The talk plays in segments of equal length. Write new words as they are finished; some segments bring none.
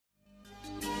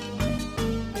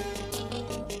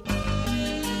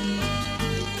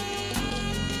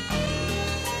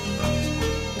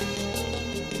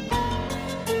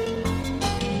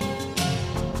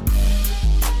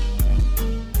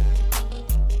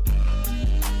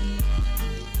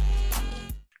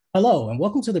Hello, and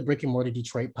welcome to the Brick and Mortar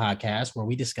Detroit podcast, where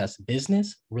we discuss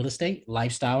business, real estate,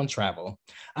 lifestyle, and travel.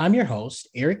 I'm your host,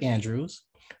 Eric Andrews,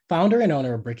 founder and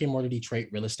owner of Brick and Mortar Detroit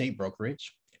Real Estate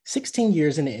Brokerage, 16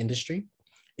 years in the industry,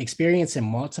 experience in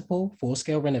multiple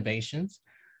full-scale renovations,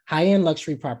 high-end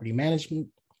luxury property management,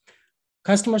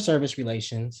 customer service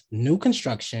relations, new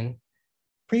construction,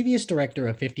 previous director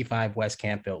of 55 West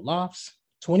Canfield Lofts,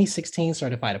 2016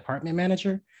 certified apartment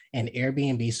manager, and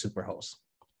Airbnb superhost.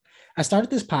 I started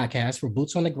this podcast for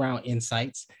boots on the ground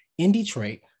insights in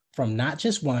Detroit from not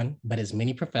just one, but as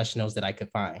many professionals that I could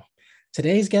find.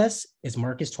 Today's guest is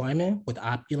Marcus Twyman with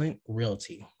Opulent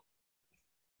Realty.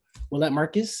 We'll let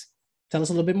Marcus tell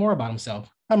us a little bit more about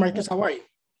himself. Hi, Marcus. How are you?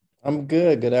 I'm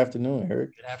good. Good afternoon,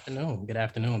 Eric. Good afternoon. Good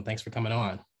afternoon. Thanks for coming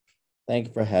on. Thank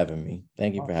you for having me.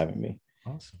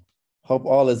 Awesome. Hope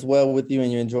all is well with you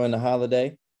and you're enjoying the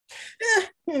holiday.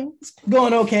 It's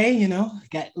going okay,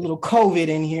 got a little COVID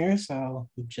in here, so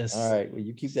just all right. Well,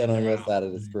 you keep that on your side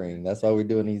of the screen. That's why we're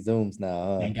doing these Zooms now.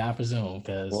 Huh? Thank God for Zoom,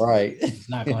 because it's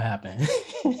not gonna happen.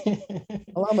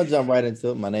 Well, I'm gonna jump right into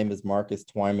it. My name is Marcus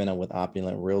Twyman. I'm with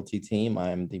Opulent Realty Team.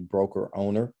 I am the broker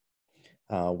owner.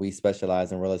 We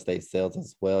specialize in real estate sales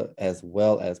as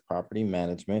well as property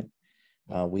management.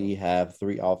 We have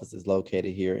 3 offices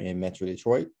located here in Metro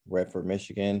Detroit, Redford,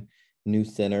 Michigan, New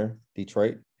Center,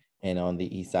 Detroit, and on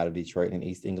the east side of Detroit in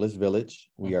East English Village.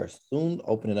 We are soon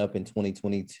opening up in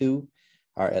 2022,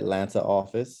 our Atlanta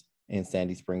office in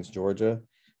Sandy Springs, Georgia.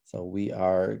 So we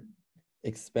are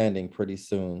expanding pretty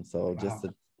soon. So just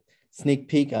a sneak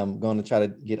peek, I'm going to try to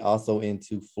get also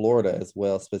into Florida as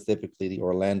well, specifically the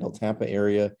Orlando, Tampa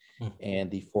area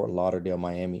and the Fort Lauderdale,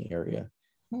 Miami area.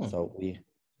 So we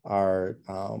are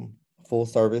full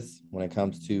service when it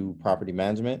comes to property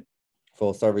management.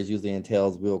 Full service usually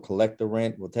entails we'll collect the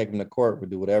rent, we'll take them to court, we'll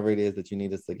do whatever it is that you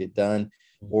need us to get done,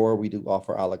 or we do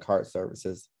offer a la carte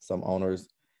services. Some owners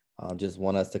just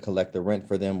want us to collect the rent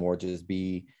for them or just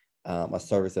be a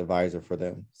service advisor for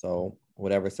them. So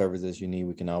whatever services you need,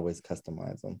 we can always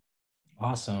customize them.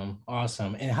 Awesome.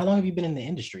 And how long have you been in the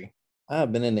industry?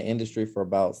 I've been in the industry for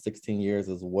about 16 years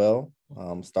as well.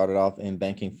 Started off in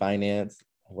banking finance,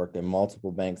 worked in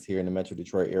multiple banks here in the Metro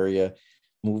Detroit area,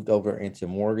 moved over into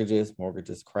mortgages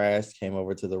crashed, came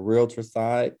over to the realtor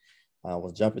side. I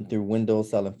was jumping through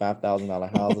windows, selling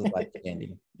 $5,000 houses like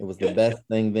candy. It was the best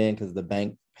thing then because the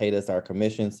bank paid us our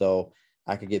commission. So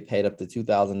I could get paid up to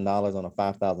 $2,000 on a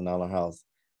 $5,000 house.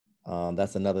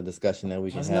 That's another discussion that we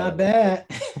can have. That's not bad.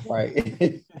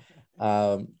 Right.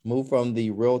 Moved from the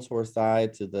realtor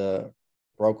side to the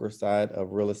broker side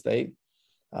of real estate.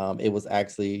 It was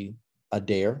actually a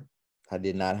dare. I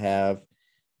did not have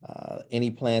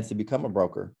any plans to become a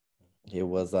broker. It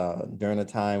was during a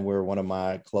time where one of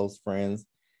my close friends,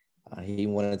 he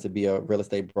wanted to be a real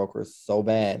estate broker so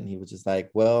bad. And he was just like,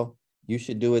 well, you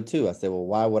should do it too. I said, well,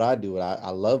 why would I do it?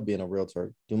 I love being a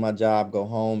realtor, do my job, go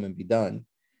home and be done.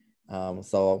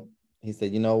 So he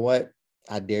said, you know what?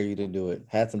 I dare you to do it.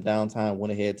 Had some downtime,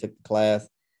 went ahead, took the class,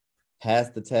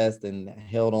 passed the test, and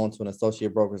held on to an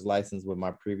associate broker's license with my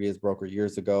previous broker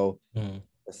years ago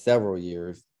for several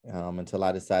years until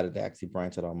I decided to actually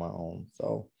branch it on my own.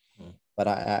 So, but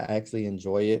I actually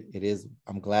enjoy it.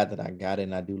 I'm glad that I got it,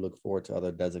 and I do look forward to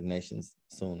other designations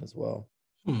soon as well.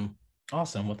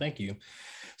 Awesome. Well, thank you.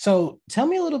 So tell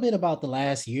me a little bit about the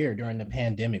last year during the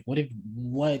pandemic.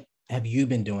 What have you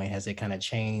been doing? Has it kind of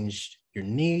changed your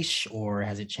niche, or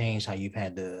has it changed how you've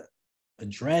had to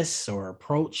address or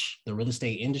approach the real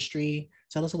estate industry?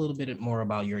 Tell us a little bit more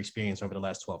about your experience over the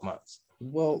last 12 months.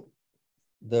 Well,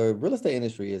 the real estate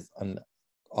industry is an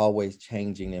always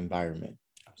changing environment.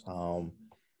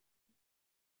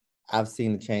 I've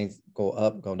seen the change go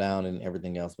up, go down, and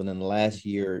everything else. But in the last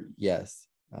year, yes.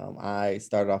 I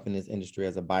started off in this industry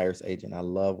as a buyer's agent. I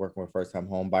love working with first-time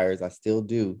home buyers. I still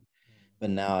do. But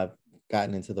now I've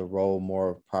gotten into the role more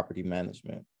of property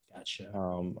management. Gotcha.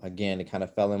 Again, it kind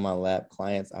of fell in my lap.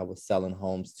 Clients I was selling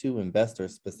homes to,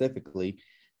 investors specifically,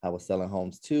 I was selling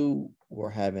homes to,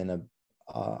 were having a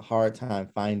hard time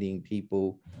finding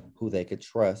people who they could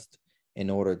trust in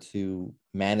order to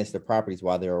manage the properties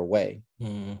while they're away.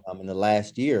 In the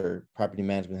last year, property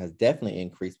management has definitely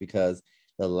increased because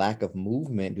the lack of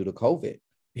movement due to COVID.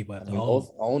 People have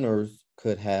most owners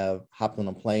could have hopped on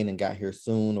a plane and got here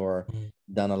soon, or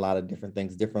done a lot of different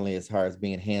things differently as far as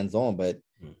being hands-on, but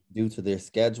due to their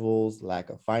schedules, lack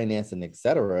of financing,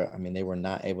 etc., I mean, they were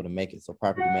not able to make it. So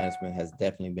property management has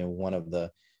definitely been one of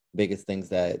the biggest things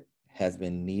that has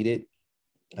been needed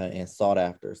and sought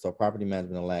after. So property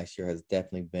management in the last year has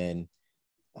definitely been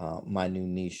my new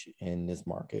niche in this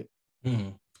market.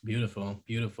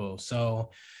 Beautiful. So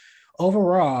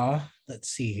overall, let's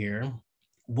see here.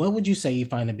 what would you say you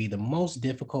find to be the most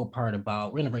difficult part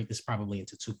about, we're going to break this probably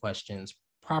into two questions,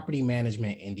 property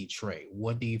management in Detroit?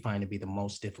 What do you find to be the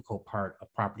most difficult part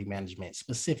of property management,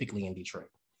 specifically in Detroit?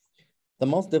 The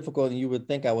most difficult, and you would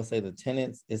think I would say the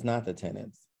tenants, is not the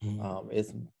tenants.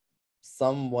 It's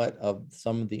somewhat of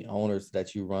some of the owners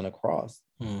that you run across.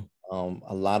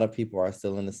 A lot of people are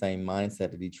still in the same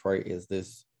mindset that Detroit is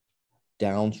this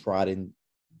downtrodden,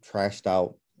 trashed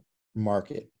out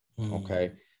market.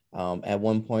 Okay. At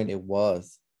one point it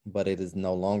was, but it is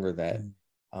no longer that.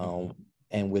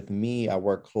 And with me, I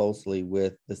work closely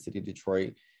with the city of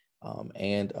Detroit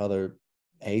and other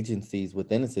agencies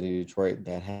within the city of Detroit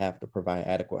that have to provide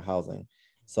adequate housing.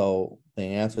 So the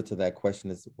answer to that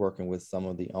question is working with some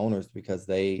of the owners, because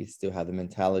they still have the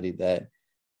mentality that,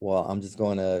 well, I'm just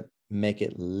going to make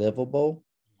it livable.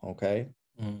 Okay.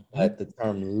 But the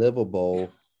term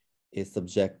livable is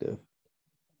subjective.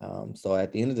 So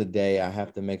at the end of the day, I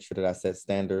have to make sure that I set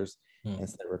standards and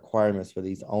set requirements for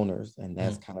these owners. And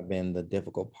that's kind of been the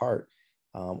difficult part.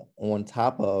 On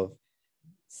top of,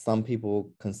 some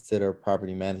people consider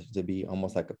property management to be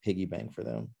almost like a piggy bank for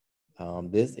them.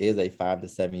 This is a 5 to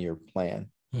 7 year plan.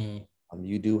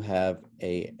 You do have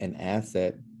an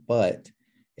asset, but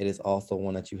it is also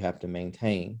one that you have to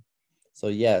maintain. So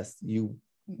yes, you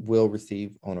will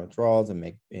receive owner draws and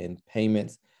make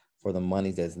payments for the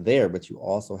money that's there, but you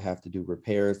also have to do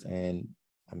repairs and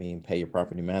pay your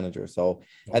property manager. So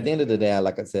at the end of the day,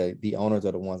 like I said, the owners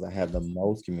are the ones I have the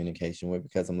most communication with,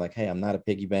 because I'm like, hey, I'm not a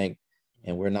piggy bank,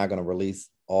 and we're not going to release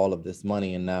all of this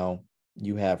money. And now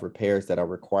you have repairs that are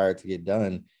required to get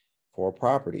done for a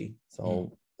property.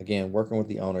 So again, working with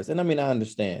the owners. And I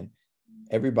understand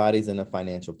everybody's in a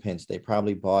financial pinch. They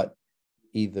probably bought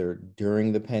either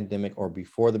during the pandemic or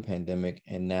before the pandemic,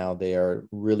 and now they are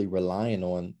really relying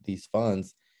on these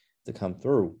funds to come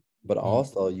through. But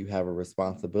also you have a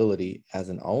responsibility as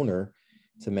an owner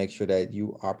to make sure that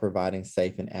you are providing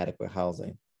safe and adequate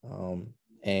housing.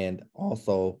 And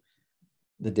also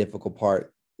the difficult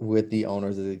part with the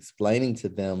owners is explaining to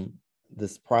them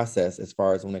this process, as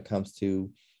far as when it comes to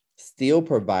still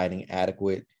providing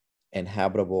adequate and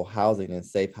habitable housing and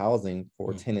safe housing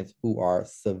for tenants who are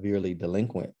severely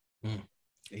delinquent.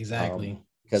 Exactly.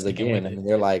 Because again,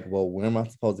 they're like, well, where am I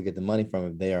supposed to get the money from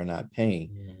if they are not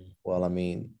paying? Well, at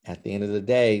the end of the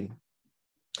day,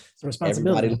 it's a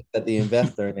responsibility. Everybody looks at the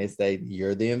investor and they say,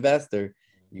 you're the investor.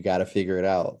 You got to figure it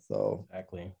out. So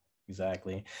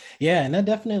Exactly. Yeah. And that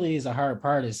definitely is a hard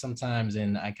part, is sometimes,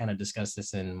 and I kind of discussed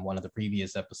this in one of the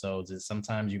previous episodes, is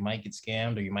sometimes you might get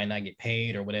scammed or you might not get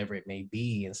paid or whatever it may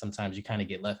be. And sometimes you kind of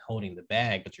get left holding the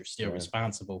bag, but you're still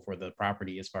responsible for the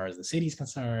property as far as the city's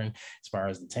concerned, as far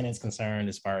as the tenant's concerned,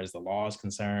 as far as the law is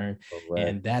concerned. Correct.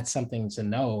 And that's something to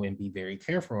know and be very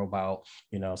careful about.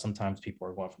 Sometimes people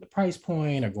are going for the price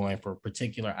point or going for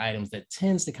particular items that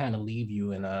tends to kind of leave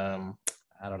you in a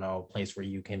place where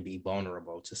you can be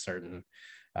vulnerable to certain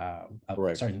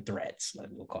certain threats.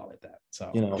 We'll call it that.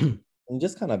 So, and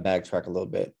just kind of backtrack a little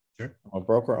bit. Sure. I'm a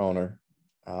broker owner.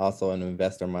 I also an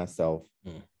investor myself.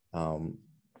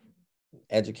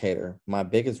 Educator. My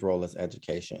biggest role is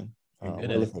education.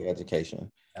 Real estate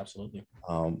education. Absolutely.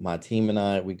 My team and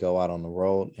I, we go out on the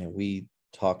road and we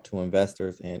talk to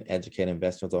investors and educate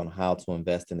investors on how to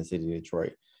invest in the city of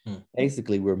Detroit.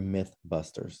 Basically, we're myth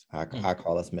busters. I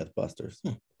call us myth busters.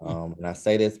 And I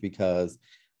say this because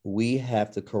we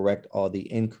have to correct all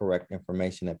the incorrect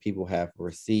information that people have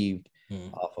received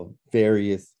off of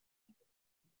various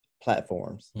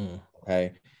platforms.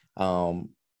 Okay.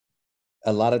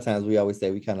 A lot of times we always say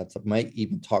we kind of might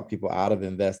even talk people out of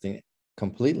investing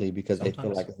completely because they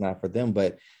feel like it's not for them.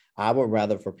 But I would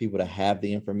rather for people to have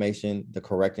the information, the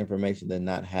correct information, than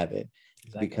not have it.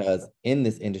 Exactly. Because in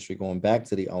this industry, going back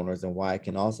to the owners and why it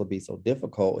can also be so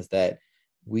difficult, is that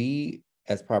we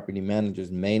as property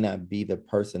managers may not be the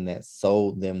person that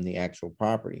sold them the actual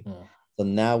property. So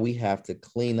now we have to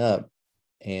clean up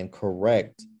and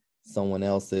correct someone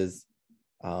else's,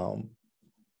 I'm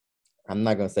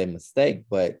not going to say mistake,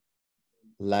 but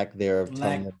lack thereof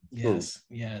telling them the truth.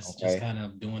 Yes, okay? Just kind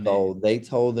of doing so they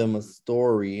told them a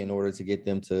story in order to get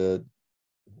them to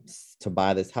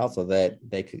buy this house so that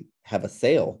they could have a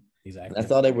sale. Exactly. And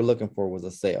that's all they were looking for, was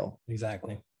a sale.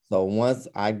 Exactly. So once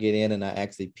I get in and I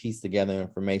actually piece together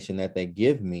information that they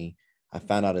give me, I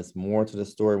found out it's more to the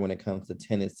story when it comes to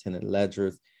tenants, tenant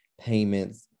ledgers,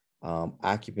 payments,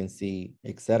 occupancy,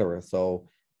 etc. So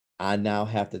I now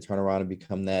have to turn around and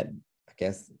become that, I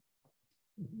guess,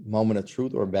 moment of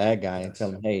truth or bad guy and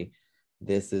tell them, hey,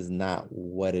 this is not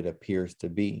what it appears to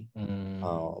be.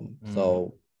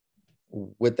 So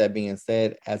with that being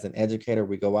said, as an educator,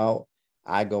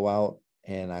 I go out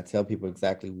and I tell people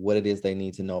exactly what it is they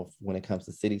need to know when it comes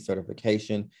to city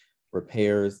certification,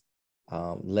 repairs,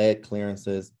 lead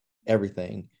clearances,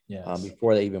 everything. Yes.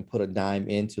 Before they even put a dime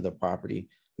into the property.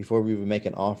 Before we even make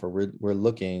an offer, we're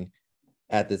looking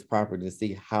at this property to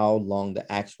see how long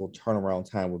the actual turnaround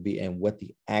time will be and what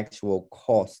the actual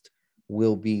cost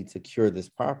will be to cure this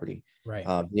property. Right.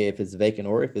 If it's vacant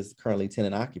or if it's currently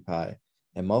tenant occupied.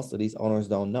 And most of these owners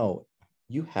don't know.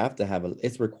 You have to have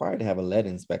it's required to have a lead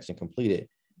inspection completed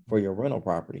for your rental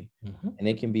property. Mm-hmm. And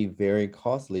it can be very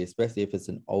costly, especially if it's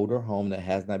an older home that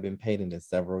has not been paid in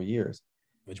several years.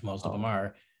 Which most of them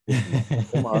are.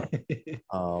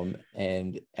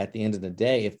 And at the end of the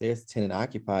day, if there's tenant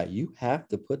occupied, you have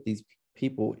to put these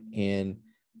people in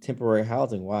temporary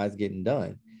housing while it's getting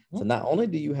done. So not only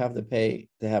do you have to pay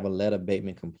to have a lead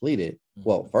abatement completed,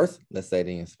 well, first, let's say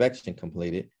the inspection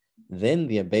completed, then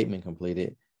the abatement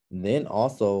completed, then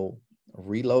also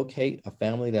relocate a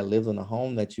family that lives in a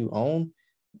home that you own.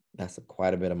 That's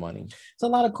quite a bit of money. It's a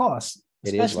lot of costs.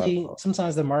 It is Especially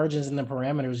sometimes the margins and the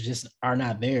parameters just are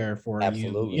not there for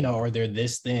you, or they're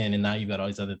this thin, and now you've got all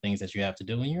these other things that you have to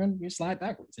do, and you slide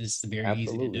backwards. It's very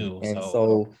easy to do. And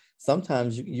so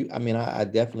sometimes I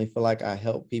definitely feel like I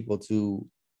help people to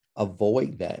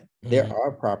avoid that. There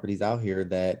are properties out here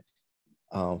that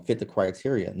fit the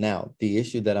criteria. Now, the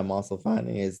issue that I'm also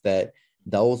finding is that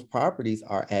those properties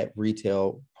are at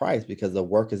retail price because the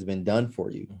work has been done for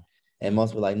you. And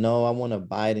most people are like, no, I want to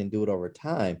buy it and do it over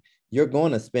time. You're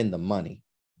going to spend the money.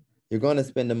 You're going to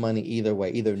spend the money either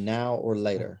way, either now or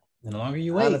later. And the longer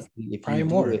you wait, if probably you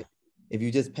more. If you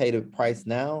just pay the price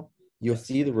now, you'll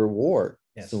see the reward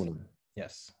sooner.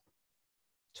 Yes.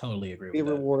 Totally agree with that.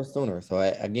 The reward sooner. So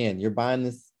again, you're buying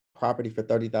this property for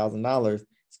 $30,000.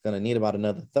 It's going to need about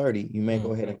another 30. You may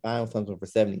go ahead and find something for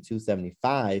 72,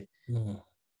 75.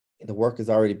 The work has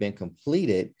already been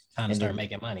completed. Time to start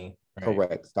making money. Right?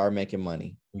 Correct. Start making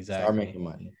money. Exactly. Start making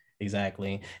money.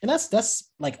 Exactly. And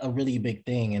that's like a really big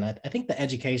thing. And I think the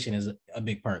education is a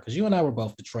big part, because you and I were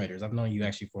both Detroiters. I've known you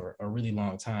actually for a really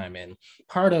long time. And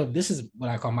part of this is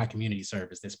what I call my community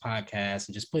service, this podcast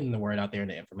and just putting the word out there and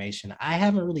the information. I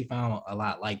haven't really found a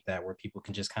lot like that where people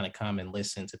can just kind of come and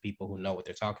listen to people who know what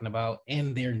they're talking about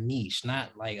in their niche,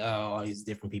 not like, oh, all these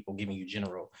different people giving you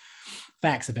general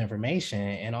facts of information.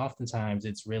 And oftentimes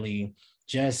it's really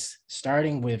just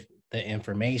starting with the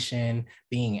information,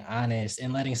 being honest,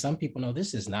 and letting some people know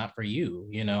this is not for you.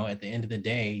 At the end of the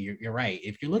day, you're right.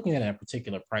 If you're looking at a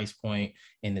particular price point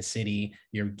in the city,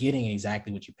 you're getting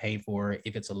exactly what you pay for.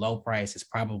 If it's a low price, it's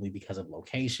probably because of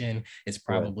location. It's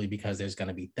probably because there's going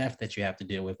to be theft that you have to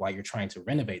deal with while you're trying to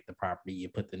renovate the property. You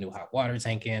put the new hot water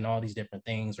tank in, all these different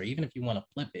things, or even if you want to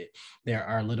flip it, there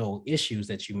are little issues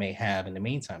that you may have in the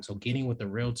meantime. So getting with a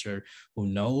realtor who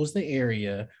knows the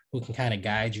area, who can kind of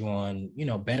guide you on,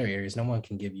 better areas. No one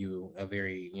can give you a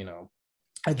very,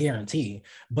 a guarantee,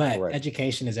 but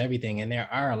education is everything. And there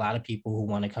are a lot of people who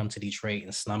want to come to Detroit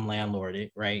and slum landlord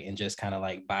it, right? And just kind of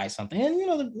like buy something. And,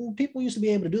 the people used to be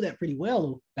able to do that pretty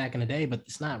well back in the day, but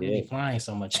it's not really flying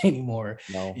so much anymore.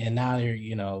 No. And now they're,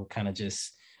 kind of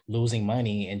just losing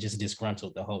money and just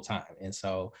disgruntled the whole time. And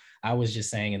so I was just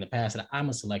saying in the past that I'm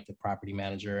a selective property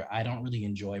manager. I don't really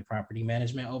enjoy property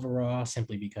management overall,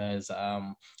 simply because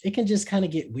it can just kind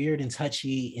of get weird and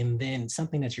touchy. And then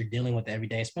something that you're dealing with every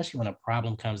day, especially when a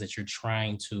problem comes that you're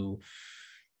trying to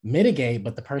mitigate,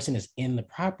 but the person is in the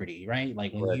property, right?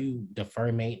 Like when you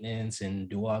defer maintenance and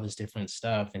do all this different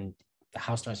stuff and the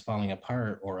house starts falling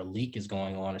apart or a leak is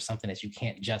going on or something that you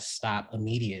can't just stop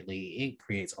immediately, it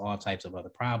creates all types of other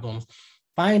problems.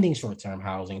 Finding short-term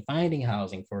housing, finding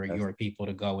housing for your people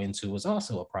to go into is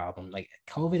also a problem. Like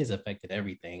COVID has affected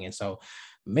everything. And so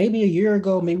maybe a year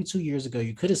ago, maybe 2 years ago,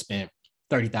 you could have spent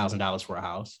 $30,000 for a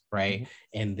house, right?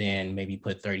 And then maybe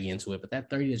put 30 into it. But that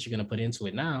 30 that you're going to put into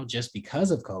it now, just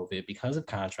because of COVID, because of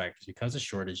contractors, because of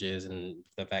shortages, and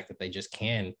the fact that they just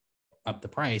can up the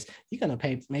price, you're going to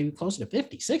pay maybe closer to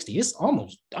 50, 60. It's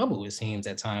almost double, it seems,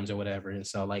 at times or whatever. And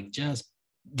so like, just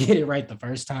get it right the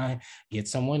first time, get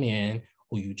someone in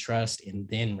who you trust, and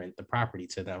then rent the property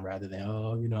to them, rather than,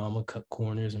 I'm gonna cut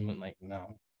corners. And like,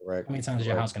 no. How many times is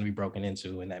your house going to be broken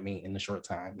into, and that mean in the short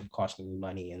time, costing you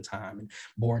money and time and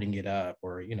boarding it up,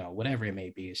 or whatever it may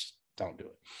be? It's, don't do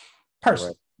it.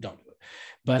 Personally, don't do it.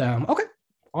 But okay,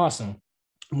 awesome.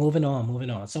 Moving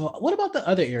on. So what about the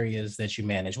other areas that you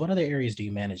manage? What other areas do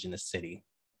you manage in the city,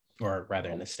 or rather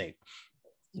in the state?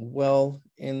 Well,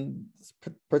 in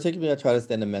particularly, I try to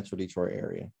stay in the Metro Detroit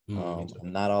area.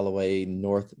 Not all the way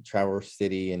north, Traverse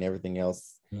City and everything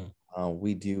else.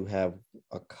 We do have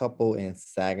a couple in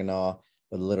Saginaw,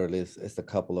 but literally it's a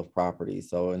couple of properties.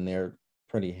 So, and they're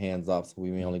pretty hands off. So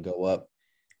we may only go up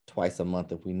twice a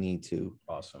month if we need to.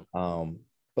 Awesome.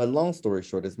 But long story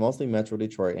short, it's mostly Metro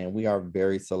Detroit, and we are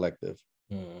very selective.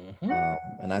 Mm-hmm.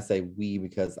 And I say we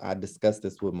because I discussed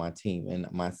this with my team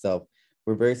and myself.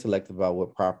 We're very selective about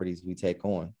what properties we take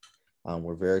on.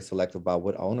 We're very selective about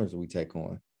what owners we take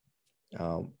on.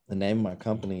 The name of my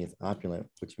company is Opulent,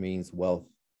 which means wealth.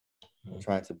 We're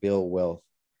trying to build wealth.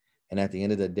 And at the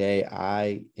end of the day,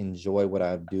 I enjoy what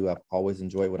I do. I've always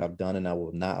enjoyed what I've done, and I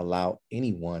will not allow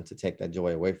anyone to take that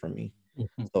joy away from me.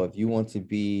 So if you want to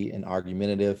be an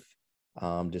argumentative,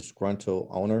 disgruntled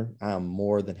owner, I'm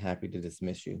more than happy to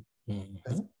dismiss you.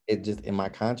 It just in my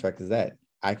contract is that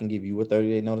I can give you a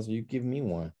 30-day notice, or you give me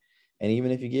one. And even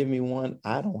if you give me one,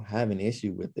 I don't have an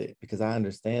issue with it because I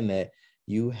understand that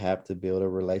you have to build a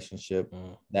relationship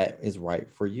that is right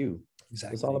for you.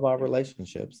 Exactly. It's all about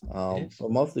relationships. But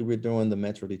mostly we're doing the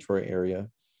Metro Detroit area,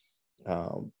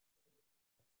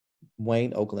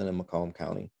 Wayne, Oakland, and Macomb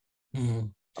County.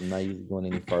 I'm not usually going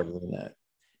any further than that.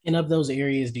 And of those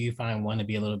areas, do you find one to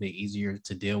be a little bit easier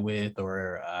to deal with,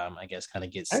 or I guess kind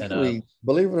of get set up?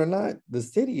 Believe it or not, the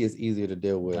city is easier to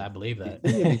deal with. I believe that.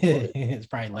 It's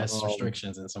probably less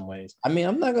restrictions in some ways. I mean,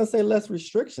 I'm not going to say less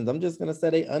restrictions. I'm just going to say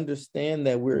they understand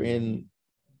that we're in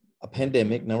a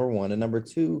pandemic, number one. And number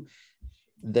two,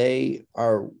 they're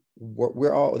all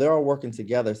working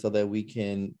together so that we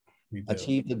can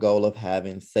achieve the goal of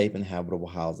having safe and habitable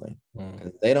housing.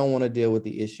 Because they don't want to deal with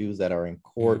the issues that are in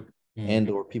court and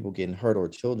or people getting hurt, or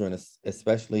children,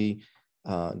 especially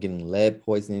getting lead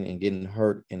poisoning and getting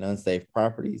hurt in unsafe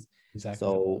properties. Exactly.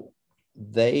 So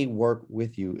they work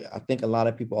with you. I think a lot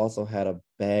of people also had a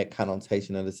bad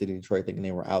connotation of the city of Detroit, thinking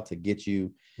they were out to get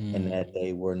you and that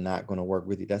they were not going to work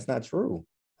with you. That's not true.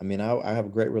 I mean, I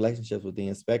have great relationships with the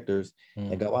inspectors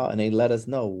that go out and they let us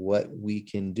know what we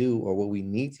can do or what we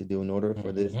need to do in order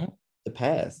for this to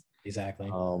pass.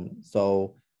 Exactly.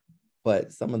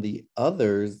 But some of the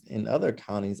others in other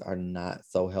counties are not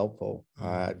so helpful.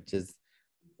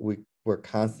 We're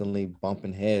constantly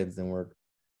bumping heads, and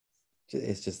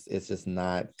it's just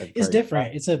not. It's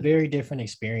different. It's a very different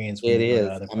experience. It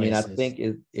is. I mean, I think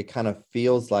it kind of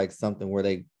feels like something where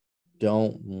they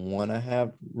don't want to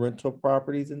have rental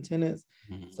properties and tenants,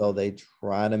 so they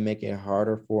try to make it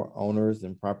harder for owners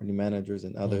and property managers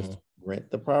and others to rent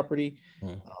the property,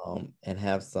 and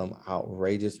have some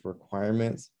outrageous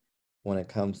requirements when it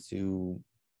comes to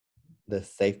the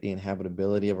safety and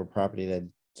habitability of a property that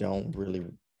don't really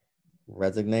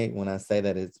resonate. When I say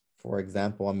that, it's, for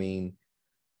example, I mean,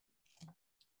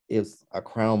 it's a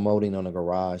crown molding on a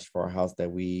garage for a house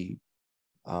that we,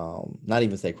 not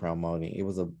even say crown molding, it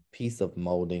was a piece of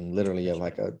molding, literally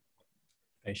like a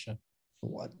fascia.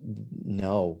 What?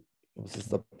 No, it was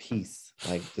just a piece,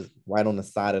 like just right on the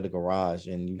side of the garage,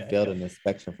 and you failed an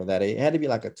inspection for that. It had to be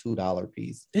like a $2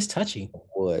 piece. It's touchy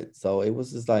wood, so it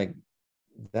was just like,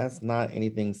 that's not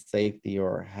anything safety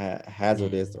or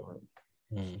hazardous, or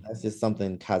that's just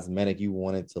something cosmetic. You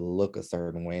want it to look a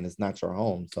certain way, and it's not your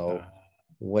home. So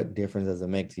what difference does it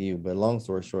make to you? But long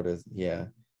story short is, the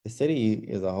city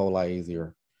is a whole lot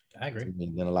easier, I agree,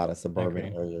 than a lot of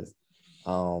suburban areas.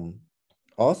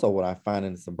 Also, what I find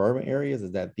in the suburban areas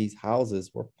is that these houses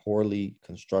were poorly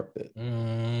constructed.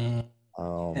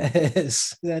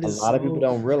 Yes, that is a lot of people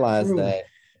don't realize that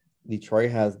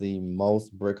Detroit has the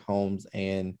most brick homes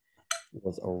and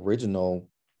was original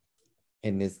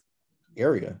in this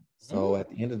area. So at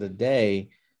the end of the day,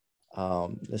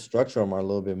 the structure of them are a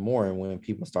little bit more. And when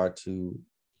people start to,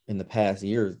 in the past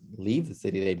years, leave the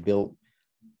city, they built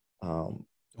homes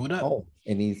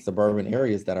in these suburban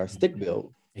areas that are stick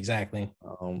built. Exactly.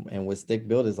 And with stick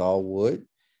built is all wood.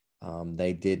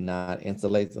 They did not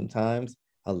insulate sometimes.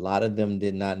 A lot of them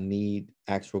did not need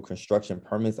actual construction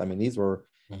permits. I mean, these were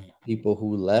people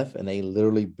who left and they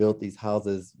literally built these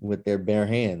houses with their bare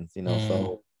hands,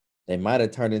 so they might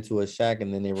have turned into a shack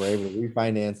and then they were able to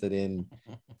refinance it in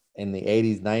the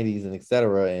 80s, 90s, and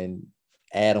etc. and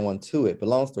add on to it. But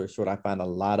long story short, I find a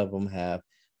lot of them have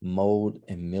mold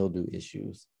and mildew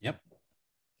issues. Yep.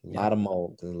 A lot of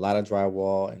mold, a lot of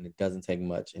drywall, and it doesn't take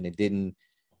much. And they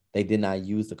did not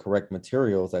use the correct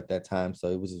materials at that time. So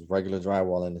it was just regular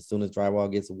drywall. And as soon as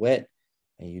drywall gets wet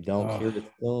and you don't cure it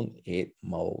soon, it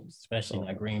molds. Especially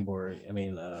not green board. I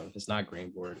mean, it's not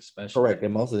green board, especially. Correct.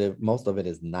 And most of it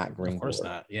is not green board. Of course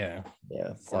not. Yeah.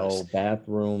 Yeah. So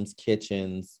bathrooms,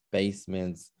 kitchens,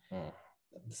 basements.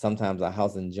 Sometimes a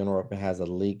house in general, if it has a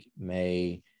leak,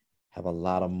 may have a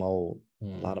lot of mold, a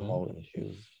lot of mold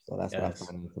issues. So that's what I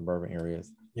find in suburban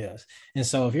areas. Yes. And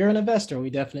so if you're an investor, we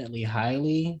definitely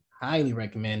highly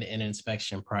recommend an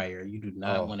inspection prior. You do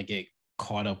not want to get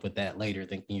caught up with that later,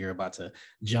 thinking you're about to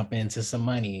jump into some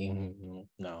money.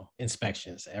 No,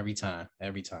 inspections every time,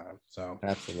 every time. So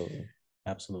Absolutely.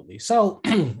 absolutely. So,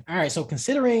 all right. So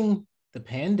considering the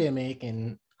pandemic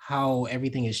and how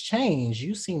everything has changed,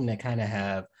 you seem to kind of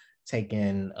have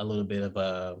taken a little bit of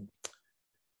a,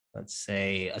 let's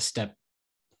say, a step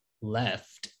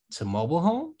left to mobile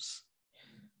homes.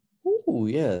 Ooh,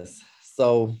 yes.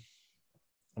 So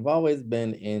I've always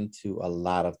been into a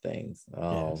lot of things.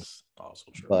 Yes, also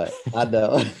true. But I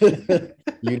know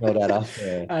you know that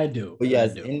offhand. I do. But I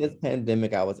yes, do. in this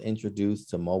pandemic, I was introduced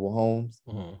to mobile homes.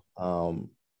 Mhm. Um,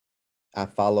 I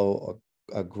follow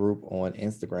a group on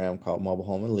Instagram called Mobile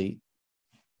Home Elite,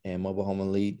 and Mobile Home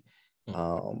Elite,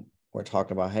 we're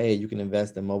talking about, hey, you can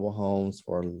invest in mobile homes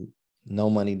for no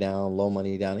money down, low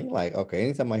money down. And you're like, okay,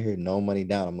 anytime I hear no money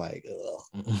down, I'm like,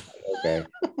 ugh, okay,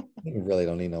 you really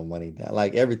don't need no money down.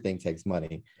 Like everything takes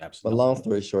money. But Absolutely. long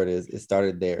story short is it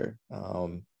started there.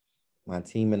 My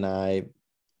team and I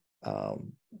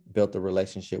built a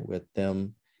relationship with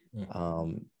them.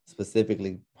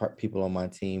 Specifically, people on my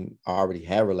team already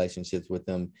have relationships with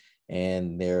them,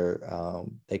 and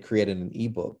they created an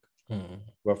ebook.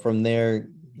 But from there,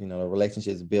 the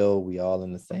relationships build. We all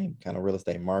in the same kind of real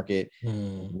estate market,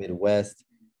 Midwest.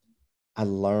 I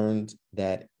learned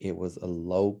that it was a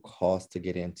low cost to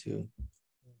get into.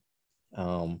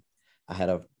 I had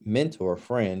a mentor,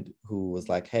 friend, who was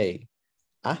like, "Hey,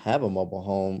 I have a mobile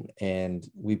home and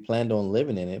we planned on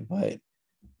living in it, but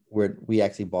we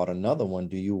actually bought another one.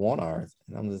 Do you want ours?"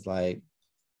 And I'm just like,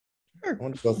 sure, I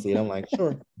want to go see it. I'm like,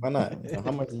 sure, why not?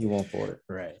 How much do you want for it?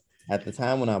 Right. At the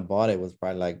time when I bought it was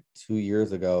probably like 2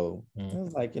 years ago. It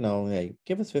was like, hey,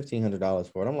 give us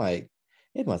 $1,500 for it. I'm like,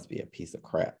 it must be a piece of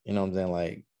crap. You know what I'm saying?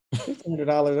 Like,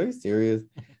 $1,500? Are you serious?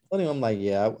 So anyway, I'm like,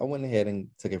 yeah, I went ahead and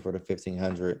took it for the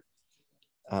 1,500.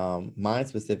 Mine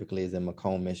specifically is in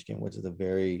Macomb, Michigan, which is a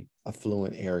very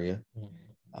affluent area.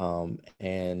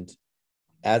 And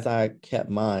as I kept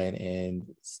mine and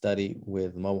studied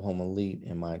with Mobile Home Elite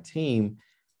and my team,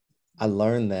 I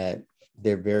learned that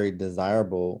they're very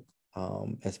desirable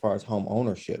as far as home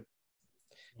ownership.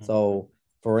 So,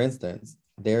 for instance,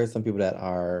 there are some people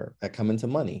that come into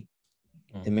money.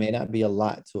 It may not be a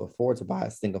lot to afford to buy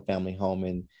a single family home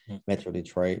in Metro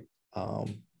Detroit,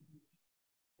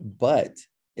 but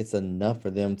it's enough for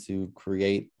them to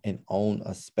create and own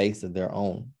a space of their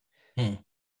own.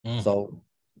 So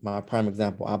my prime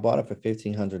example, I bought it for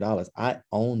 $1,500. I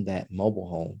own that mobile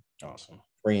home. Awesome.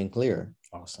 Free and clear.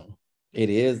 Awesome. It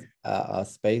is a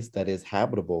space that is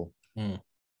habitable.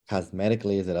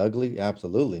 Cosmetically, is it ugly?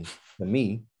 Absolutely. To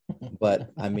me.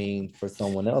 But I mean, for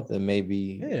someone else, it may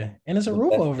be and it's a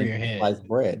roof over your head. Sliced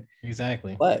bread.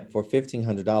 Exactly. But for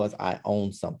 $1,500, I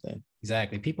own something.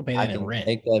 Exactly. People pay I that in can rent.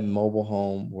 take that mobile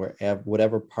home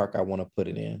whatever park I want to put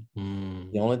it in.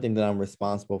 The only thing that I'm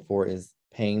responsible for is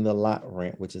paying the lot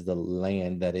rent, which is the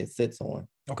land that it sits on.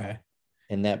 Okay.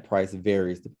 And that price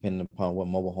varies depending upon what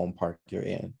mobile home park you're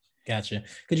in. Gotcha.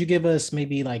 Could you give us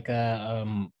maybe like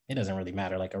it doesn't really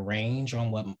matter, like a range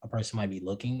on what a person might be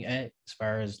looking at as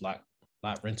far as lot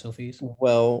rental fees?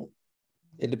 Well,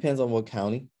 it depends on what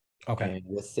county and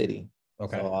what city.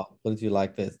 Okay. So I'll put it to you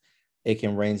like this. It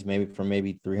can range from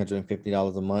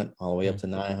 $350 a month all the way up to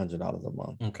 $900 a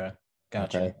month. Okay.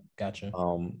 Gotcha. Gotcha.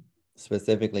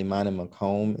 Specifically mine in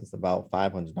Macomb is about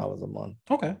 $500 a month.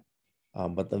 Okay.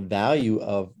 But the value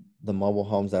of the mobile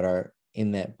homes that are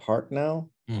in that park now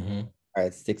are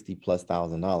at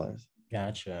 $60,000+.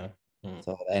 Gotcha.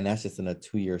 So, and that's just in a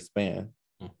 2-year span.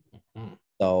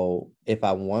 So if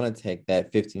I want to take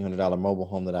that $1,500 mobile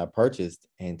home that I purchased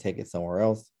and take it somewhere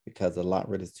else because the lot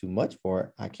rent is too much for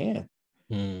it, I can.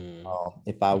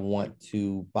 If I want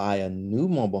to buy a new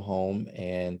mobile home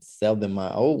and sell them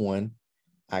my old one,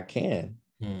 I can.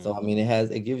 So I mean,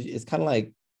 it's kind of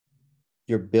like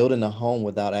you're building a home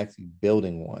without actually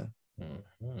building one.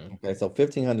 Okay, so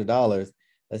 $1,500.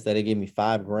 Let's say they give me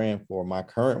 $5,000 for my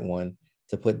current one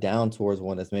to put down towards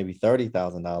one that's maybe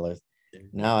 $30,000.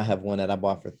 Now I have one that I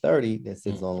bought for 30 that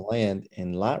sits on land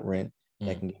and lot rent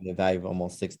that can give me a value of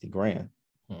almost 60 grand.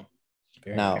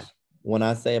 Now, nice. When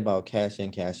I say about cash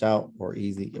in, cash out, or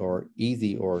easy, or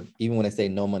even when I say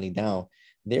no money down,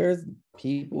 there's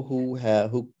people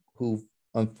who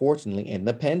unfortunately in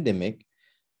the pandemic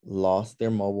lost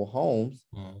their mobile homes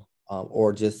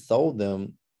or just sold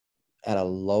them at a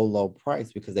low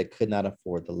price because they could not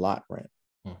afford the lot rent.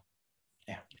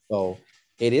 Yeah. So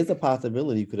it is a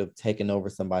possibility you could have taken over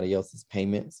somebody else's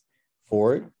payments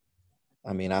for it.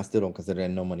 I mean, I still don't consider that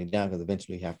no money down because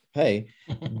eventually you have to pay,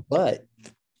 but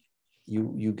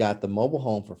you got the mobile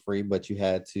home for free, but you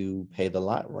had to pay the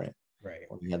lot rent. Right.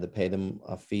 or you have to pay them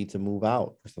a fee to move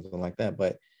out or something like that.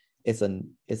 But it's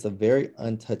a very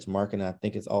untouched market. And I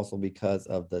think it's also because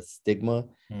of the stigma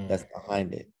that's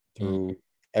behind it through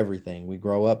everything. We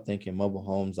grow up thinking mobile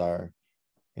homes are,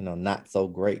 not so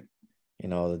great.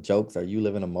 The jokes are you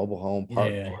live in a mobile home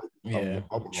park. Yeah.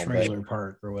 Trailer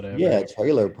park or whatever. Yeah,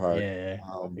 trailer park. Yeah.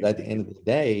 But at the end of the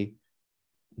day,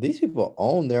 these people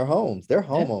own their homes. They're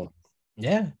homeowners.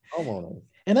 Yeah. Homeowners.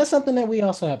 And that's something that we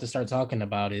also have to start talking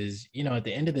about is, at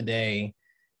the end of the day,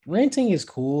 renting is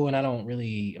cool. And I'm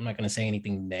not going to say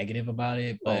anything negative about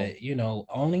it, but,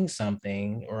 owning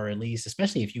something, or at least,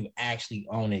 especially if you actually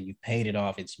own it, you paid it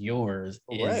off, it's yours,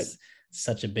 is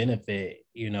such a benefit,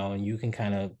 and you can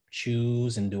kind of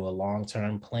choose and do a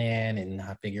long-term plan and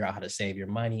figure out how to save your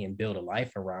money and build a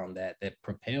life around that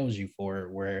propels you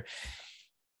forward, where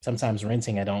sometimes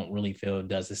renting, I don't really feel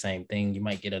does the same thing. You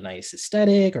might get a nice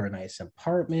aesthetic or a nice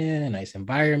apartment, a nice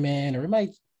environment, or it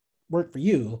might work for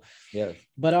you. Yes.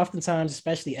 But oftentimes,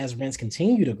 especially as rents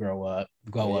continue to go up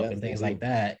and things like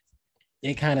that,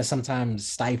 it kind of sometimes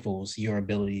stifles your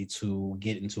ability to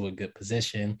get into a good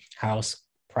position. House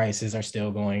prices are still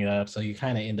going up. So you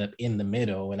kind of end up in the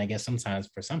middle. And I guess sometimes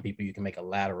for some people, you can make a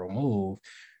lateral move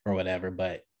or whatever,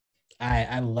 but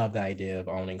I love the idea of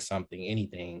owning something,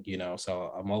 anything,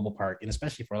 so a mobile park, and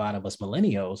especially for a lot of us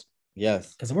millennials.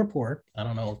 Yes. Because we're poor. I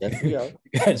don't know if you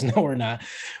guys know or not.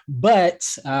 But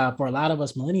for a lot of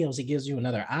us millennials, it gives you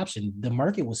another option. The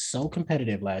market was so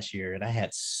competitive last year, and I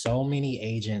had so many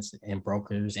agents and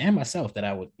brokers and myself that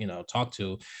I would, talk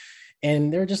to.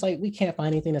 And they're just like, we can't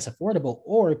find anything that's affordable,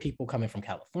 or people coming from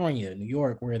California, New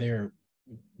York, where they're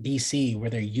DC, where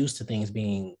they're used to things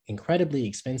being incredibly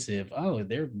expensive. Oh,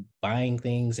 they're buying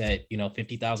things at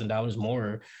 $50,000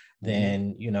 more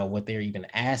than what they're even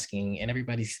asking, and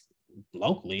everybody's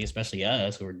locally, especially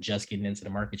us who are just getting into the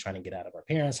market, trying to get out of our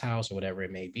parents' house or whatever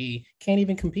it may be, can't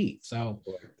even compete. So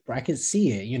I could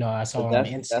see it. I saw on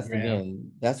Instagram.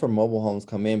 That's where mobile homes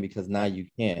come in, because now you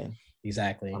can.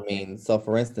 Exactly. I mean, so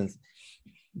for instance,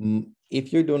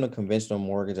 if you're doing a conventional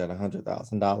mortgage at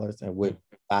 $100,000 and with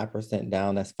 5%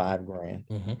 down, that's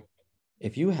 $5,000.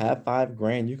 If you have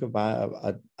 $5,000, you could buy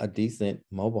a decent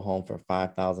mobile home for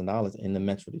 $5,000 in the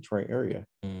Metro Detroit area.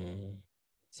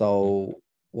 So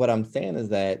what I'm saying is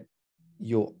that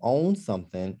you'll own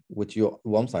something,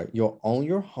 you'll own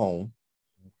your home,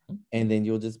 and then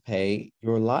you'll just pay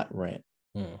your lot rent.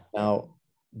 Now,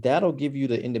 that'll give you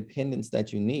the independence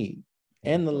that you need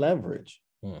and the leverage.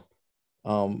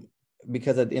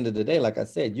 Because at the end of the day, like I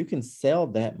said, you can sell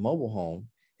that mobile home.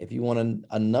 If you want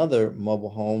another mobile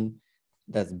home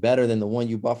that's better than the one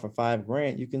you bought for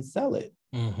 $5,000, you can sell it.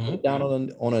 Put it down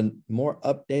on a more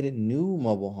updated new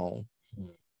mobile home.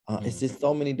 It's just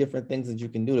so many different things that you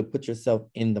can do to put yourself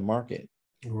in the market.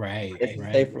 Right.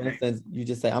 Say, for instance, you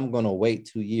just say, I'm going to wait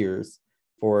 2 years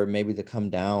for it maybe to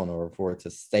come down or for it to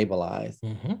stabilize.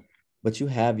 But you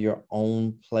have your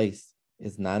own place.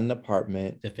 It's not an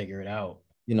apartment. To figure it out.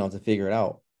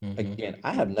 Again,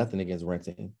 I have nothing against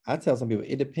renting. I tell some people,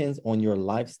 it depends on your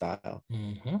lifestyle.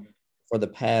 For the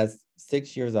past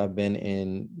 6 years, I've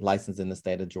been licensed in the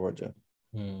state of Georgia.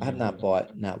 I have not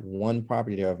bought not one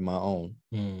property there of my own.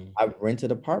 I've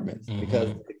rented apartments because,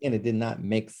 again, it did not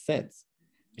make sense.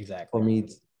 For me.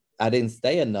 I didn't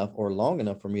stay enough or long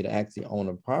enough for me to actually own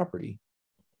a property.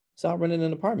 So I rented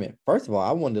an apartment. First of all,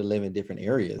 I wanted to live in different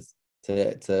areas.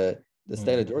 The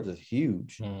state of Georgia is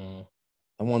huge.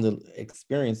 I wanted to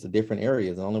experience the different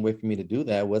areas. The only way for me to do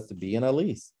that was to be in a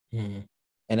lease.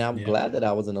 And I'm glad that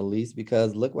I was in a lease,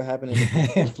 because look what happened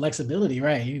in the flexibility,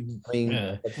 right?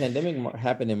 The pandemic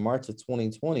happened in March of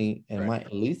 2020, and my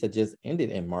lease had just ended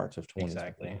in March of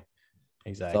 2020.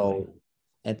 Exactly. So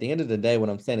at the end of the day, what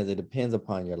I'm saying is it depends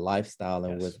upon your lifestyle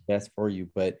and what's best for you.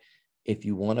 But if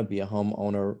you want to be a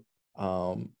homeowner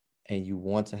and you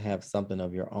want to have something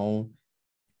of your own,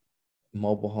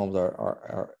 mobile homes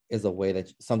is a way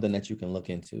something that you can look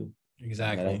into.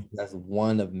 Exactly. That's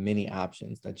one of many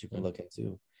options that you can look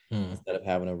into instead of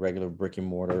having a regular brick and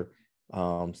mortar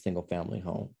single family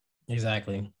home.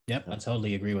 Exactly. Yep. I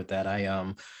totally agree with that.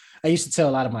 I used to tell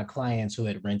a lot of my clients who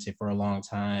had rented for a long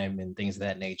time and things of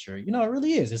that nature, it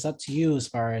really is. It's up to you as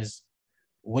far as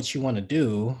what you want to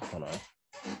do. Hold on.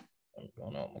 I'm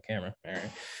going on my camera. All right.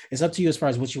 It's up to you as far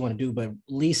as what you want to do, but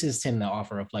leases tend to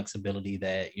offer a flexibility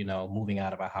that, moving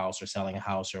out of a house or selling a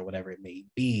house or whatever it may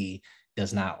be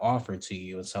does not offer to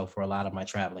you. And so for a lot of my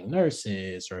traveling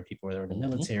nurses or people who are in the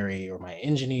military or my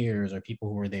engineers or people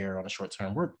who are there on a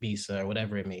short-term work visa or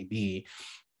whatever it may be,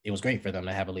 it was great for them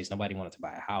to have a lease. Nobody wanted to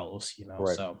buy a house,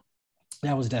 so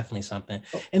that was definitely something.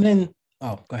 And then,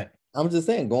 go ahead. I'm just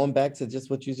saying, going back to just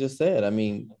what you just said, I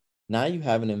mean, Now you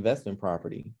have an investment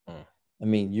property. I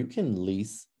mean, you can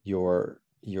lease your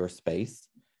space.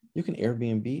 You can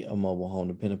Airbnb a mobile home,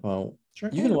 depending upon. You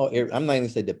can. Well, I'm not even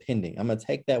say depending. I'm gonna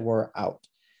take that word out.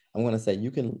 I'm gonna say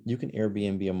you can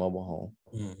Airbnb a mobile home.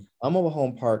 A mobile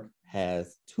home park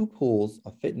has 2 pools,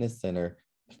 a fitness center,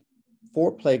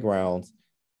 4 playgrounds.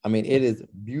 I mean, it is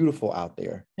beautiful out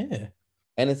there. Yeah.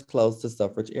 And it's close to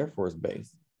Suffrage Air Force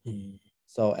Base.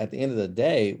 So at the end of the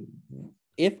day,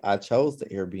 if I chose to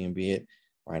Airbnb it,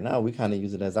 right now we kind of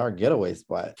use it as our getaway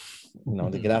spot,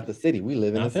 to get out the city. We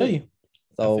live in the city.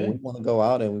 So we want to go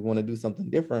out and we want to do something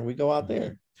different. We go out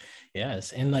there.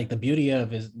 Yes. And like the beauty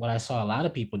of is what I saw a lot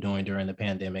of people doing during the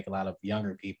pandemic, a lot of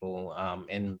younger people,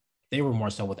 and they were more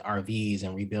so with RVs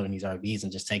and rebuilding these RVs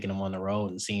and just taking them on the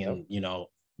road and seeing,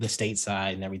 the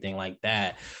stateside and everything like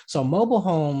that. So mobile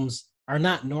homes are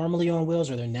not normally on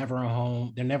wheels, or they're never on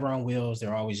home. They're never on wheels.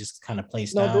 They're always just kind of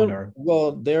placed down.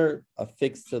 They're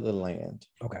affixed to the land.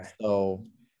 Okay. So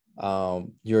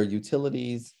your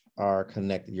utilities are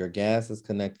connected. Your gas is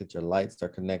connected. Your lights are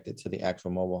connected to the actual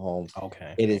mobile home.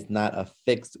 Okay. It is not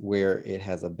affixed where it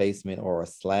has a basement or a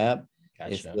slab.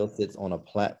 Gotcha. It still sits on a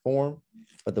platform,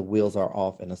 but the wheels are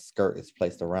off and a skirt is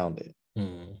placed around it.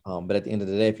 But at the end of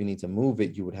the day, if you need to move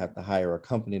it, you would have to hire a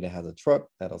company that has a truck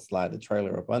that'll slide the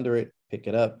trailer up under it, pick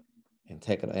it up, and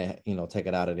take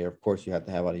it out of there. Of course, you have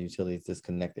to have all the utilities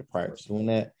disconnected prior to doing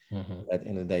that. At the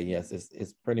end of the day, yes,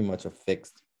 it's pretty much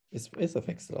affixed. It's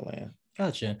affixed to the land.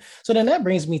 Gotcha. So then that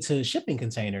brings me to shipping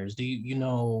containers. Do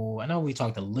I know we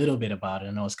talked a little bit about it.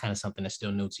 I know it's kind of something that's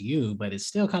still new to you, but it's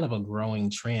still kind of a growing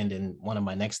trend. And one of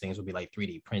my next things would be like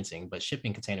 3D printing, but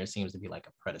shipping containers seems to be like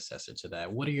a predecessor to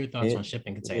that. What are your thoughts on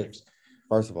shipping containers?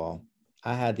 First of all,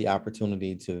 I had the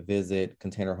opportunity to visit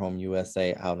Container Home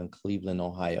USA out in Cleveland,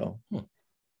 Ohio.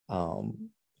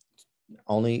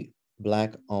 Only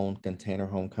Black-owned container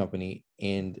home company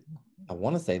in, I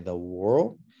want to say, the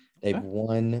world. They've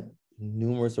won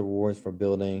numerous awards for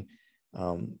building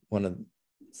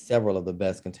several of the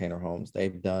best container homes.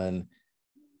 They've done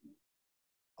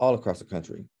all across the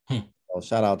country. So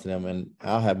shout out to them, and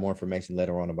I'll have more information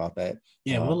later on about that.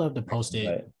 Yeah, we'll love to post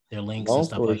it, their links. Long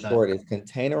story short is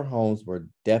container homes were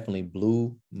definitely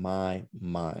blew my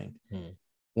mind.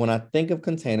 When I think of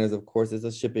containers, of course, it's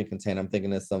a shipping container. I'm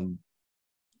thinking of some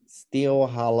steel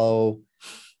hollow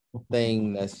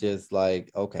thing that's just like,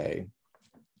 okay.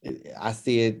 I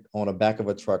see it on the back of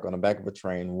a truck, on the back of a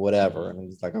train, whatever. And I'm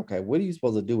just like, okay, what are you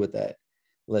supposed to do with that?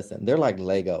 Listen, they're like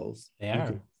Legos. They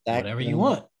are. Whatever you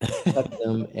want. Cut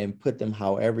them and put them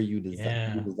however you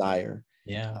desire.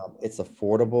 Yeah. It's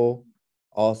affordable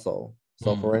also.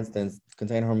 So for instance,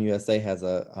 Container Home USA has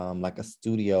a like a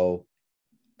studio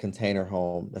container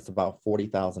home that's about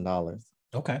 $40,000.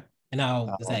 Okay. And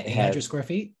now is that 800 square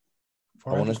feet?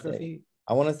 400 square feet?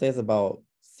 I want to say it's about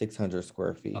 600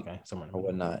 square feet. Okay, somewhere or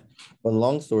whatnot. But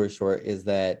long story short is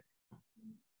that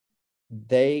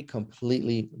they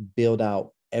completely build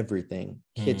out everything,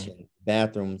 kitchen,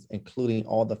 bathrooms, including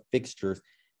all the fixtures,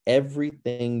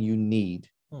 everything you need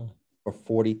for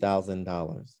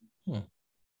 $40,000. You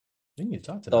need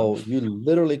to talk to them. So you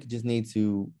literally just need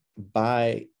to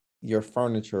buy your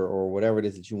furniture or whatever it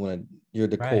is that you want, your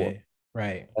decor.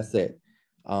 Right. That's it.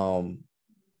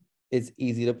 It's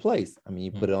easy to place. I mean,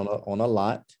 you put it on a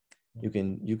lot. You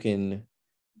can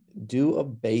do a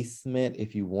basement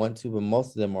if you want to, but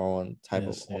most of them are on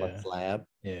a slab.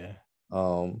 Yeah.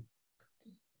 And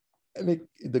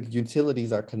the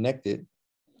utilities are connected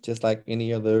just like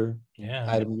any other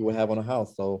item you would have on a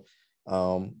house. So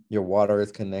your water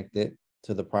is connected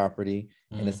to the property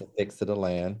and it's affixed to the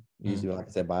land, usually like I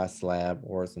said, by a slab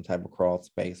or some type of crawl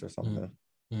space or something.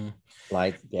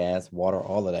 Lights, gas, water,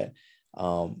 all of that.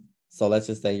 So let's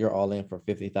just say you're all in for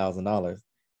 $50,000,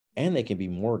 and they can be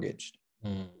mortgaged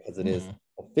because it is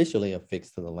officially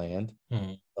affixed to the land.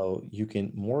 So you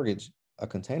can mortgage a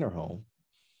container home.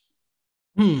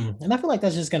 And I feel like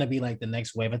that's just going to be like the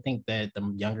next wave. I think that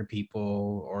the younger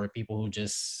people or people who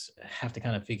just have to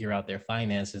kind of figure out their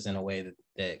finances in a way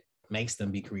that makes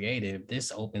them be creative,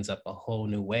 this opens up a whole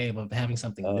new wave of having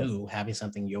something new, having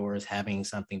something yours, having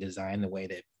something designed the way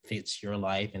that fits your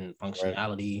life and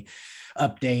functionality,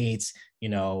 updates,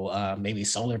 maybe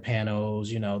solar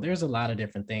panels, there's a lot of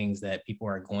different things that people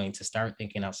are going to start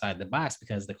thinking outside the box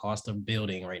because the cost of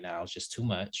building right now is just too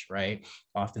much, right?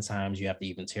 Oftentimes you have to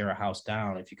even tear a house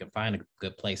down if you can find a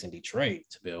good place in Detroit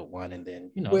to build one. And then,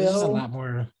 there's just a lot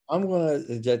more. I'm going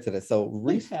to object to that. So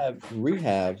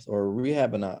rehabs or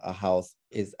rehabbing a house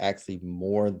is actually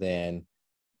more than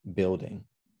building.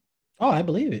 Oh, I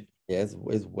believe it. Yeah,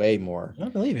 it's way more. I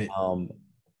believe it.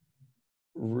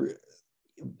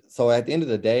 So at the end of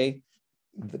the day,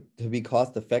 to be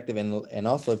cost effective, and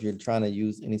also if you're trying to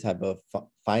use any type of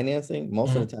financing,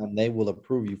 most of the time they will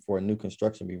approve you for a new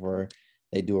construction before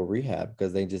they do a rehab,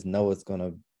 because they just know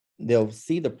they'll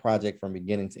see the project from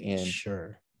beginning to end.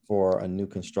 Sure. For a new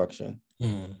construction.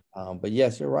 But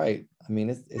yes, you're right. I mean,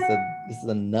 this is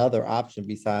another option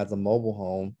besides a mobile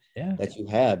home that you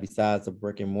have, besides a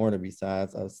brick and mortar,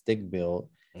 besides a stick build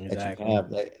that you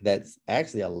have. That's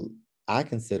actually I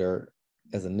consider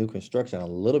as a new construction a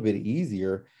little bit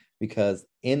easier, because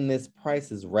in this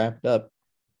price is wrapped up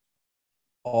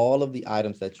all of the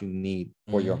items that you need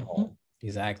for your home.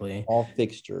 Exactly. All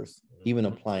fixtures, even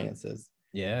appliances.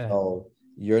 Yeah. So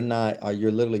you're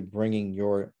literally bringing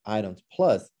your items.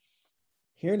 Plus,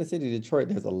 here in the city of Detroit,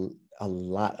 there's a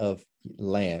lot of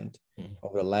land.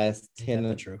 Over the last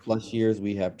 10 plus years,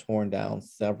 we have torn down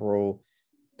several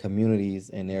communities,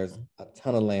 and there's a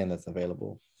ton of land that's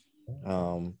available.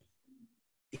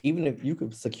 Even if you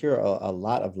could secure a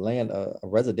lot of land, a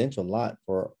residential lot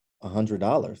for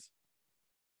 $100.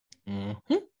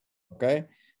 Okay.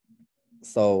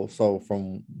 So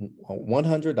from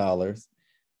 $100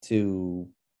 to,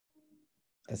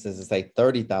 let's just say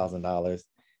 $30,000,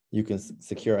 you can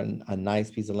secure a nice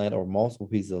piece of land or multiple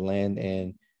pieces of land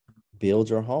and build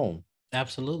your home.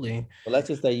 Absolutely. But let's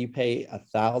just say you pay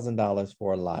 $1,000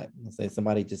 for a lot. Let's say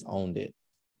somebody just owned it.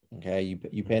 Okay,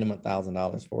 you paid them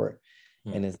 $1,000 for it,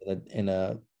 and it's in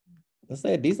a let's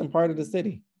say a decent part of the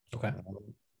city. Okay.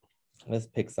 Let's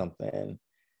pick something.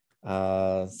 6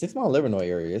 Mile Livernois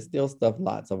area. It's still stuff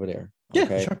lots over there.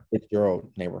 Okay, yeah, sure. It's your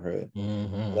old neighborhood.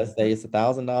 Let's say it's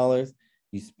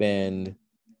 $1,000.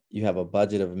 You have a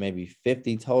budget of maybe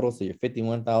 50 total, so you're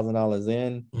 $51,000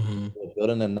 in. You're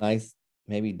building a nice,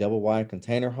 maybe double wide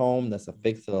container home that's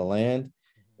affixed to the land.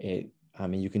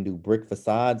 You can do brick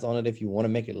facades on it if you want to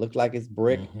make it look like it's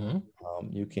brick.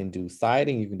 You can do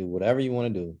siding. You can do whatever you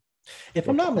want to do. If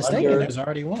I'm not mistaken, there's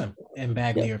already one in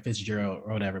Bagley or Fitzgerald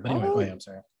or whatever. But anyway, go ahead. I'm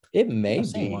sorry. It may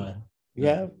be. One. You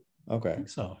have? Okay. I think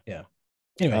so, yeah.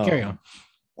 Anyway, carry on.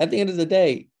 At the end of the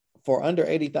day, for under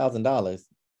 $80,000,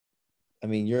 I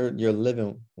mean, you're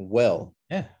living well.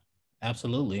 Yeah,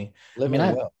 absolutely.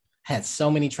 I've had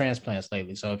so many transplants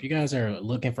lately. So if you guys are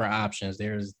looking for options,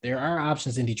 there are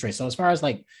options in Detroit. So as far as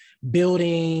like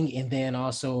building and then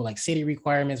also like city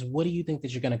requirements, what do you think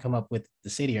that you're going to come up with the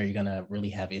city? Are you going to really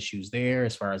have issues there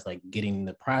as far as like getting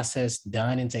the process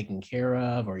done and taken care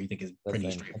of, or you think it's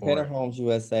pretty straightforward? Container Homes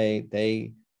USA,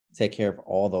 they take care of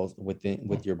all those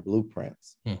with your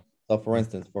blueprints. So for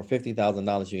instance, for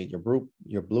 $50,000, you get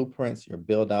your blueprints, your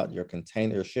build out, your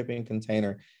container, your shipping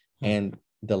container, and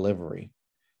delivery.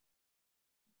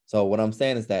 So what I'm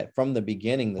saying is that from the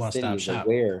beginning, the city is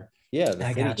aware. Yeah,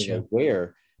 the city is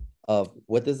aware of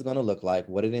what this is going to look like,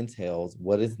 what it entails,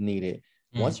 what is needed.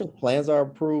 Once your plans are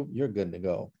approved, you're good to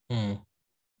go.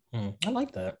 I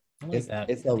like that. It's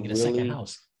a really second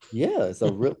house. Yeah, it's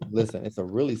a real listen. It's a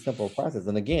really simple process.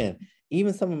 And again,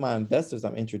 even some of my investors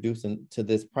I'm introducing to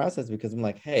this process, because I'm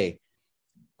like, hey,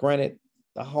 granted,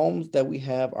 the homes that we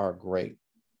have are great.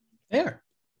 Fair.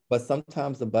 But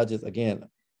sometimes the budgets, again,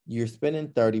 you're spending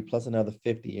 30 plus another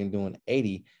 50 and doing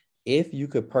 80. If you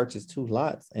could purchase 2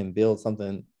 lots and build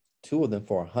something, 2 of them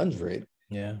for 100,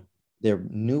 they're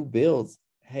new builds.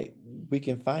 Hey, we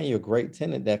can find you a great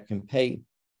tenant that can pay,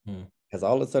 has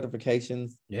all the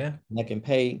certifications, that can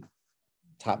pay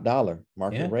top dollar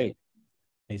market rate.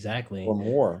 Exactly. Or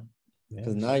more.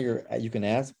 Because now you can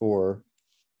ask for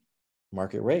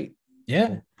market rate.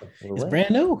 Yeah, it's brand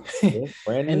new. It's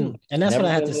brand new. And that's what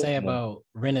I have to say about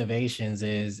renovations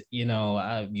is,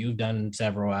 you've done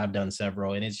several, I've done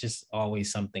several, and it's just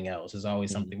always something else. There's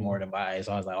always something more to buy. It's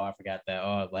always like, oh, I forgot that.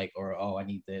 Oh, I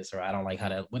need this, or I don't like how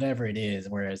to, whatever it is.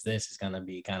 Whereas this is going to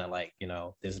be kind of like,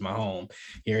 this is my home.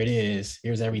 Here it is.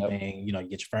 Here's everything. You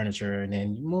get your furniture and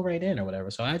then you move right in or whatever.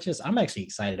 So I'm actually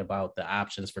excited about the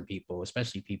options for people,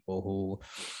 especially people who,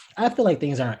 I feel like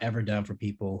things aren't ever done for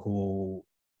people who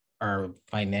are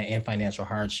in financial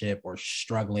hardship or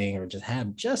struggling or just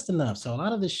have just enough. So a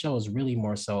lot of this show is really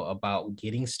more so about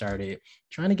getting started,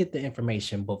 trying to get the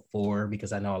information before,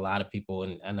 because I know a lot of people,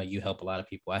 and I know you help a lot of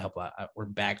people. I help a lot. We're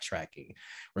backtracking.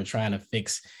 We're trying to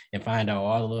fix and find out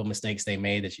all the little mistakes they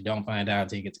made that you don't find out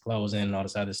until you get to closing and all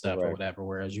this other stuff or whatever.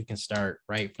 Whereas you can start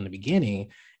right from the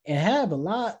beginning and have a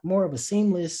lot more of a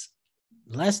seamless,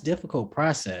 less difficult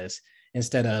process.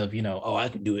 instead of, oh, I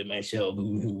can do it myself,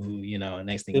 and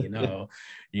next thing you know,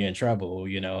 you're in trouble,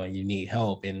 and you need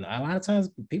help. And a lot of times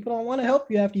people don't want to help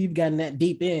you after you've gotten that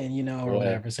deep in, or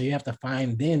whatever. So you have to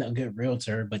find then a good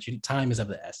realtor, but your time is of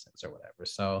the essence or whatever.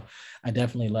 So I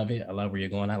definitely love it. I love where you're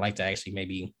going. I like to actually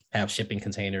maybe have Shipping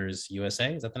Containers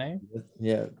USA. Is that the name?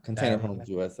 Yeah, Container Homes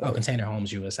USA. Oh, Container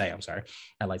Homes USA. I'm sorry.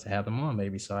 I'd like to have them on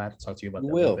maybe. So I have to talk to you about that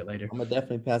a Will. little bit later. I'm gonna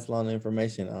definitely pass along the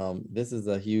information. This is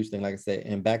a huge thing, like I said,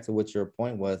 and back to what your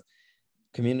point was,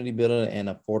 community building and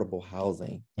affordable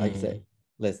housing. Like I said,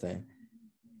 listen,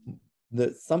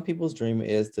 some people's dream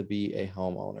is to be a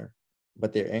homeowner,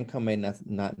 but their income may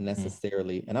not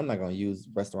necessarily, and I'm not going to use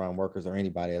restaurant workers or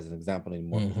anybody as an example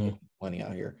anymore because they're making money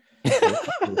out here.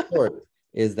 The short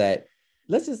is that,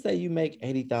 let's just say you make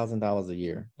 $80,000 a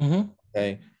year.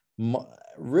 Okay.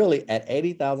 Really at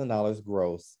 $80,000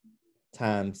 gross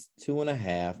times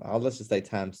 2.5, let's just say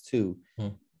times 2.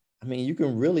 I mean, you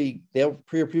can really, they'll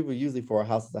pre people usually for a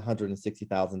house is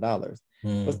 $160,000.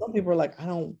 But some people are like, I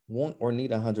don't want or need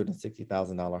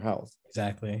 $160,000 house.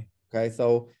 Exactly. Okay.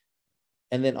 So,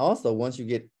 and then also once you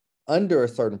get under a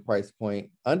certain price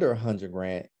point, under 100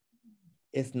 grand,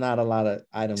 it's not a lot of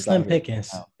items. Slim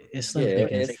pickings. It's slim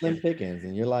pickings. It's slim pickings.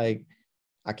 And you're like,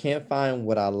 I can't find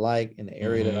what I like in the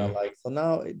area that I like. So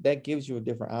now that gives you a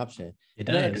different option. It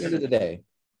does. At the end of the day,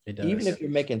 it does. Even if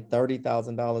you're making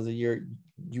 $30,000 a year,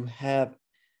 you have,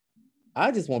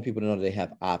 I just want people to know that they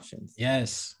have options.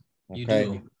 Yes, you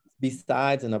do.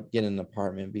 Besides getting an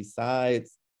apartment,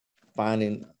 besides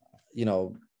finding,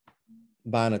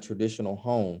 buying a traditional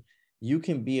home, you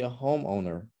can be a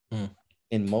homeowner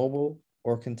in mobile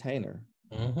or container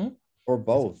or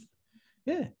both.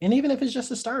 Yeah, and even if it's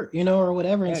just a start, or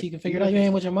whatever, and so you can figure it out. You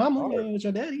ain't with your mama, you ain't with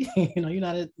your daddy. You're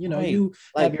not. You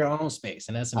have your own space,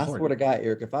 and that's important. I swear to God,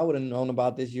 Eric, if I would have known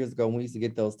about this years ago when we used to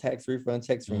get those tax refund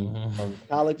checks from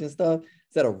college and stuff,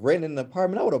 instead of renting an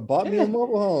apartment, I would have bought me a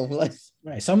mobile home. Like,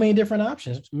 right, so many different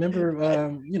options. Remember,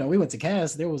 we went to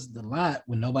Cass. There was the lot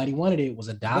when nobody wanted it. It was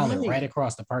 $1 right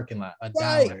across the parking lot.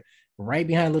 $1 right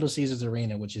behind Little Caesars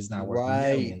Arena, which is now worth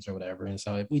millions or whatever. And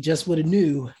so if we just would have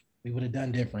knew, we would have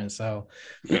done different. So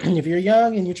if you're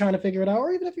young and you're trying to figure it out,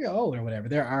 or even if you're old or whatever,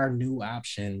 there are new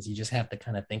options. You just have to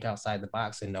kind of think outside the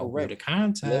box and know who to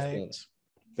contact. Listen,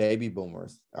 baby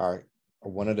boomers are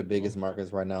one of the biggest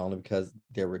markets right now, only because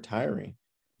they're retiring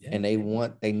and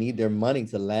they need their money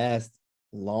to last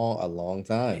a long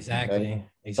time. Exactly.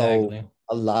 So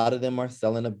a lot of them are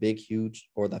selling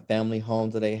or the family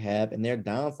homes that they have, and they're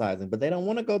downsizing, but they don't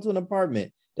want to go to an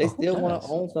apartment. They still want to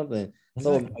own something.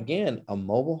 Exactly. So again, a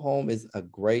mobile home is a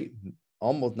great,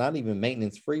 almost not even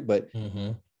maintenance free, but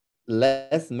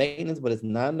less maintenance, but it's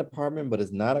not an apartment, but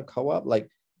it's not a co-op. Like,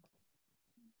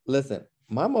 listen,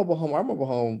 our mobile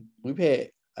home, we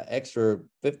pay an extra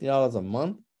 $50 a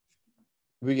month.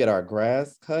 We get our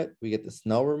grass cut. We get the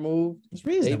snow removed. It's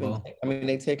reasonable.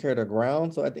 They take care of the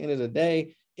ground. So at the end of the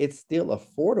day, it's still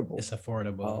affordable. It's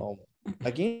affordable.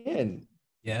 Again,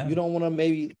 you don't want to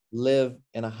maybe live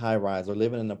in a high rise or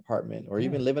live in an apartment or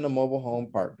even live in a mobile home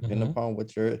park, depending upon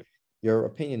what your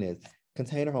opinion is.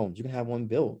 Container homes, you can have one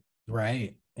built.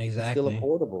 Right. Exactly. It's still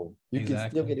affordable. You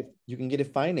can still get it. You can get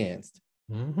it financed,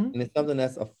 and it's something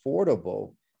that's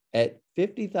affordable at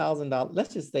 $50,000.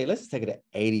 Let's just take it at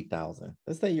 $80,000.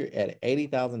 Let's say you're at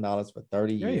 $80,000 for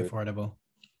 30 years. Very affordable,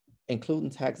 including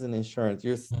tax and insurance.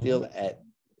 You're still at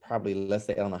probably, let's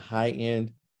say, on a high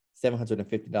end,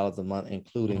 $750 a month,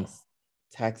 including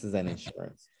taxes and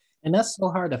insurance. And that's so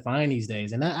hard to find these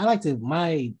days. And I like to,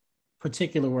 my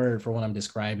particular word for when I'm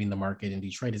describing the market in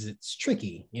Detroit is it's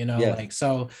tricky,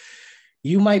 so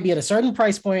you might be at a certain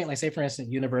price point, like say for instance,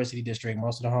 University District,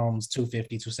 most of the homes,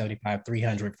 250, 275,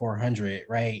 300, 400,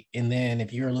 right? And then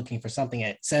if you're looking for something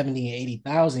at 70,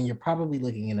 80,000, you're probably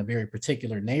looking in a very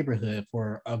particular neighborhood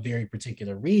for a very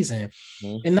particular reason.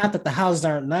 And not that the houses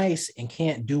aren't nice and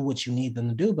can't do what you need them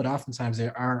to do, but oftentimes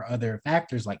there are other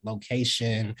factors like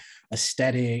location,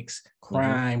 aesthetics,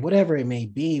 crime, whatever it may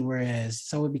be. Whereas,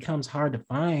 so it becomes hard to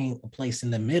find a place in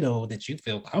the middle that you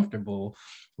feel comfortable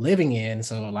living in.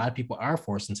 So a lot of people are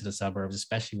forced into the suburbs,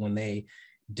 especially when they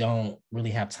don't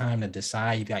really have time to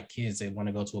decide. You've got kids that want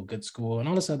to go to a good school and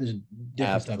all this other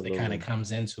different stuff that kind of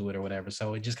comes into it or whatever.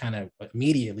 So it just kind of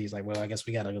immediately is like, well, I guess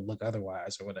we got to look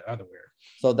otherwise or otherwhere.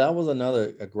 So that was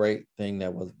a great thing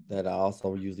that I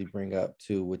also usually bring up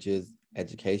too, which is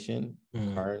education,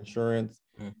 car insurance,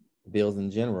 bills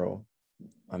in general.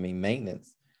 I mean,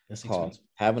 maintenance.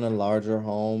 Having a larger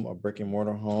home, a brick and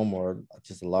mortar home, or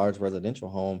just a large residential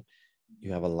home,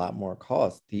 you have a lot more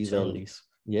costs. These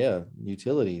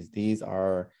utilities. These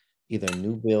are either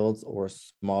new builds or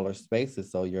smaller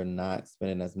spaces, so you're not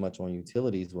spending as much on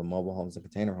utilities with mobile homes and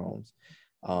container homes.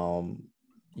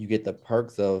 You get the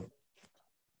perks of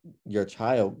your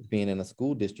child being in a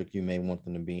school district you may want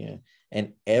them to be in.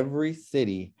 And every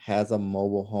city has a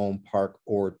mobile home park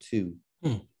or two.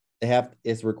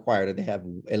 It's required that they have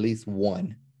at least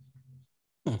one.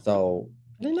 So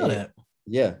I didn't know that.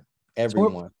 Yeah,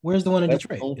 everyone. So where's the one in West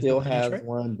Detroit? Bloomfield has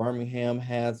one, Birmingham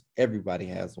has, everybody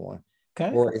has one.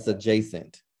 Okay. Or it's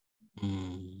adjacent.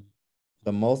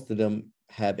 But most of them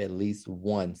have at least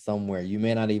one somewhere. You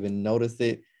may not even notice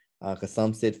it because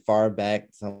some sit far back,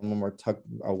 some of them are tucked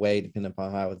away, depending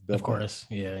upon how it's built. Of course.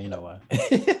 Yeah, you know why.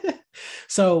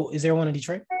 So is there one in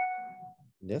Detroit?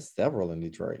 There's several in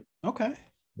Detroit. Okay.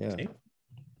 Yeah.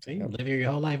 See, you live here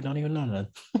your whole life, don't even know that.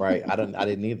 Right. I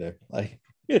didn't either. Like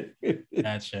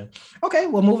Gotcha. Okay,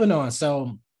 well, moving on.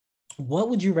 So what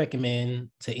would you recommend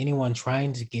to anyone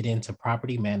trying to get into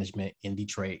property management in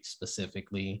Detroit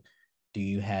specifically? Do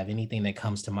you have anything that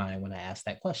comes to mind when I ask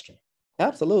that question?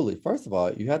 Absolutely. First of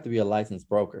all, you have to be a licensed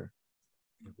broker.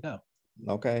 Here we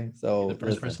go. Okay. So you're the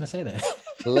first person to say that.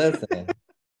 Listen,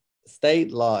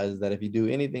 state law is that if you do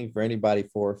anything for anybody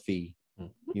for a fee,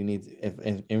 you need to, if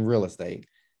in real estate,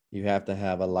 you have to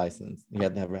have a license. You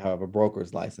have to have a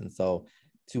broker's license. So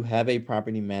to have a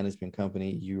property management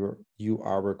company, you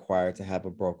are required to have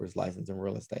a broker's license in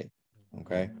real estate.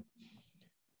 Okay.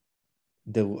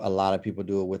 Do a lot of people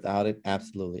do it without it?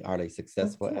 Absolutely. Are they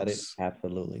successful at it?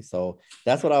 Absolutely. So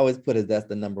that's what I always put that's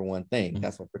the number one thing.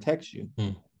 That's what protects you.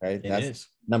 Right. That's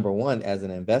number one. As an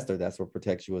investor, that's what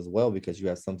protects you as well, because you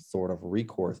have some sort of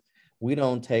recourse. We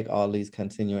don't take all these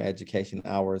continuing education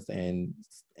hours and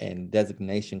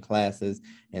designation classes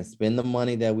and spend the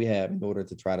money that we have in order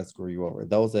to try to screw you over.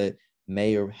 Those that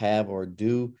may or have or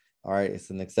do, all right, it's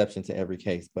an exception to every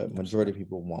case, but majority of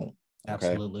people won't. Okay?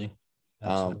 Absolutely.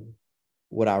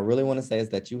 What I really want to say is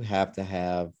that you have to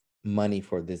have money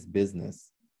for this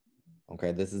business.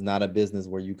 Okay. This is not a business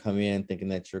where you come in thinking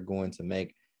that you're going to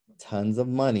make tons of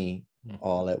money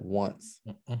all at once.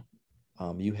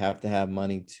 You have to have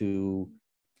money for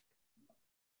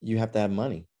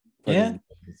this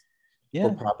business,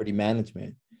 for property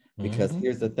management. Because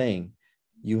here's the thing,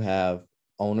 you have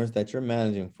owners that you're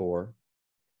managing for.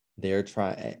 They're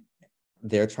trying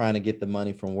to get the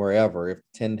money from wherever if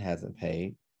the tenant hasn't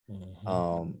paid.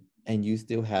 And you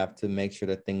still have to make sure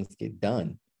that things get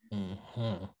done.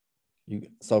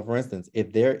 So for instance,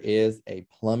 if there is a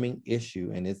plumbing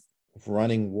issue and it's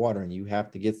running water and you have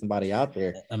to get somebody out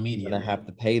there, immediately, you're gonna have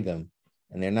to pay them,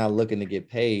 and they're not looking to get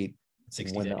paid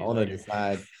when the owner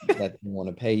decides that they want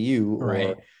to pay you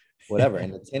or whatever,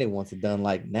 and the tenant wants it done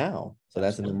like now. So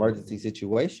that's an emergency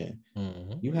situation.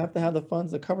 You have to have the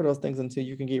funds to cover those things until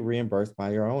you can get reimbursed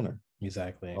by your owner.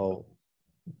 Exactly. So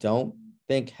don't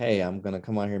think, hey, I'm going to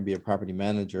come out here and be a property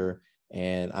manager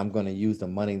and I'm going to use the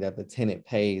money that the tenant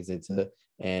pays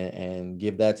and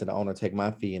give that to the owner, take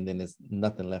my fee, and then there's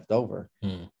nothing left over.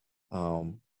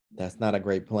 That's not a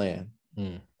great plan.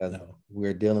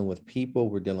 We're dealing with people,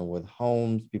 we're dealing with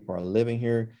homes, people are living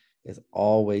here. It's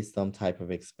always some type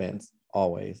of expense,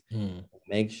 always.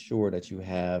 Make sure that you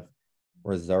have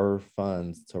reserve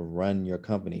funds to run your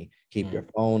company. Keep your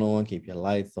phone on, keep your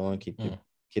lights on, keep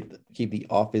the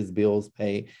office bills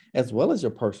paid, as well as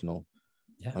your personal.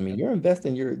 I mean, you're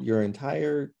investing your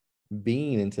entire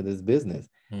being into this business.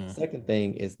 Second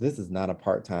thing is, this is not a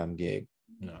part-time gig.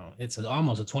 No, it's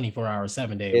almost a 24-hour,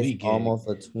 7-day week gig. Almost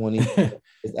a 20.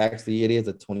 It is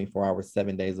a 24-hour,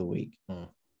 7 days a week.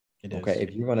 Okay,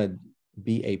 if you're going to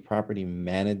be a property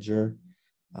manager,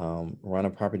 run a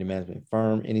property management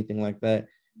firm, anything like that,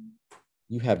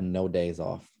 you have no days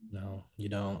off. No, you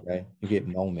don't. Okay, you get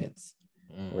moments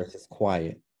where it's just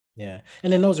quiet. Yeah,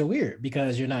 and then those are weird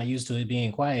because you're not used to it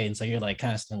being quiet, and so you're like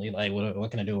constantly like, "What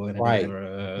can I do? What can I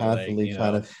do?" Constantly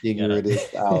trying to figure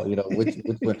it out. You know, which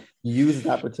one. You use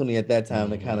this opportunity at that time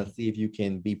to kind of see if you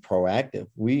can be proactive.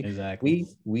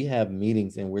 We have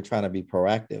meetings and we're trying to be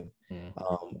proactive.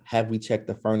 Have we checked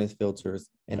the furnace filters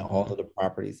in all of the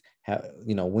properties?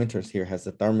 Winters here, has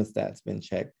the thermostats been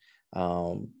checked?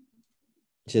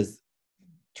 Just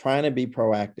trying to be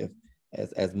proactive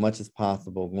as much as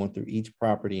possible, going through each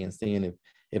property and seeing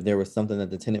if there was something that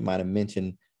the tenant might have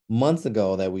mentioned months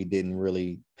ago that we didn't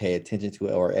really pay attention to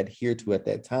or adhere to at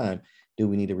that time. Do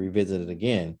we need to revisit it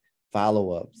again?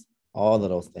 Follow-ups, all of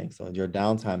those things. So your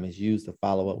downtime is used to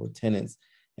follow up with tenants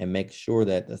and make sure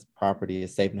that this property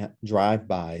is safe, and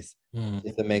drive-bys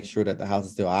just to make sure that the house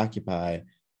is still occupied,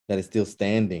 that it's still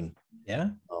standing.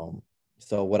 Yeah.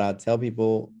 So what I tell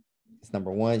people is,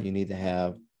 number one, you need to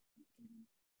have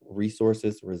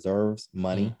resources, reserves,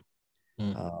 money.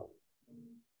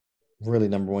 really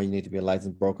number one, you need to be a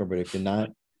licensed broker. But if you're not,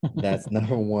 that's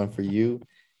number one for you.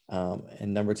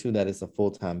 And number two, that is a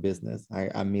full-time business.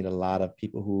 I meet a lot of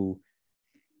people who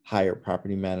hire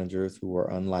property managers who are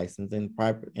unlicensed and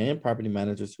property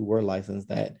managers who were licensed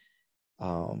that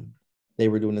they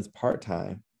were doing this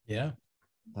part-time. Yeah.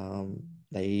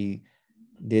 They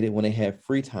did it when they had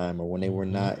free time or when they were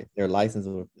not, their license,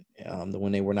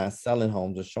 when they were not selling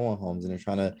homes or showing homes, and they're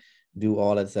trying to do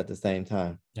all this at the same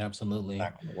time. Absolutely. It's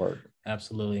not going to work.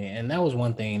 Absolutely. And that was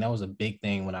one thing, that was a big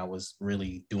thing when I was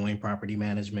really doing property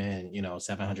management,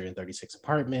 736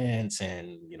 apartments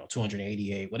and,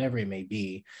 288, whatever it may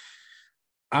be.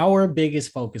 Our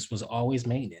biggest focus was always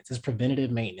maintenance. It's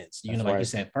preventative maintenance. That's Like right. you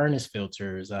said, furnace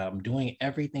filters, doing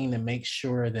everything to make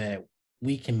sure that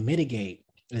we can mitigate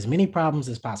as many problems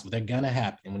as possible. They're going to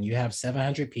happen when you have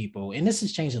 700 people. And this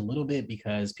has changed a little bit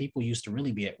because people used to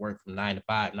really be at work from 9 to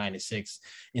 5, 9 to 6.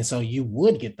 And so you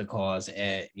would get the calls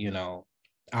at,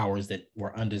 hours that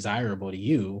were undesirable to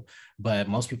you, but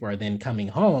most people are then coming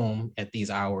home at these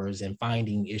hours and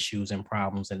finding issues and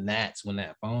problems, and that's when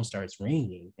that phone starts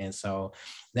ringing. And so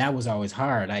that was always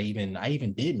hard. I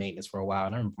even did maintenance for a while,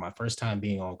 and I remember my first time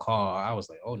being on call, I was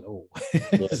like, oh no,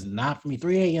 this is not for me.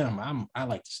 3 a.m. I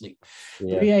like to sleep.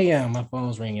 3 a.m. my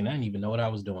phone's ringing. I didn't even know what I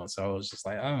was doing, so I was just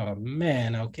like, oh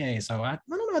man, okay. So I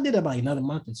don't know, I did it about another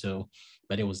month or two,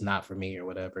 but it was not for me or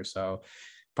whatever. So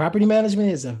property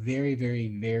management is a very,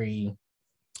 very, very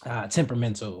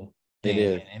temperamental thing. It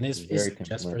is. And it's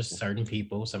just for certain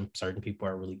people. Some certain people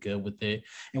are really good with it.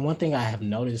 And one thing I have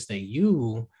noticed that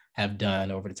you have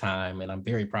done over the time, and I'm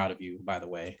very proud of you, by the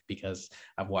way, because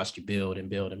I've watched you build and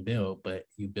build and build, but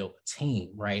you built a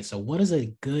team, right? So what does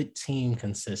a good team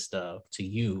consist of to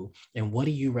you? And what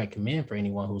do you recommend for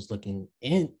anyone who's looking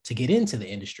in to get into the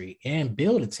industry and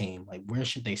build a team? Like, where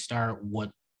should they start?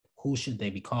 Who should they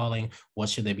be calling? What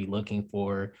should they be looking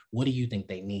for? What do you think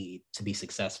they need to be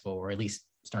successful, or at least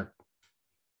start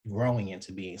growing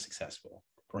into being successful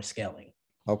or scaling?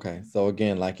 Okay. So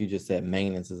again, like you just said,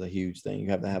 maintenance is a huge thing. You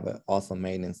have to have an awesome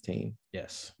maintenance team.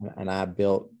 Yes. And I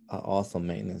built an awesome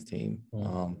maintenance team.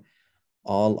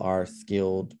 All are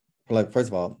skilled. Like, first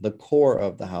of all, the core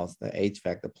of the house, the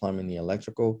HVAC, the plumbing, the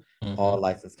electrical, all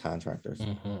licensed contractors.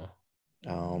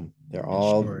 They're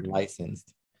all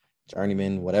licensed.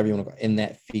 Journeyman, whatever you want to go in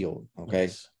that field. Okay.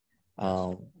 Yes.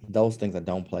 Those things I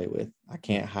don't play with. I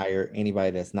can't hire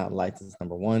anybody that's not licensed,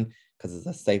 number one, because it's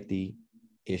a safety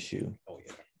issue. Oh,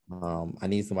 yeah. I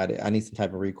need some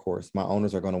type of recourse. My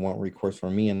owners are going to want recourse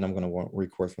from me, and I'm going to want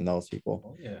recourse from those people.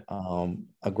 Oh, yeah.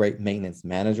 A great maintenance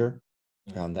manager.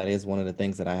 That is one of the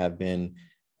things that I have been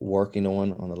working on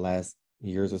the last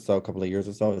couple of years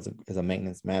or so, is a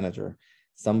maintenance manager.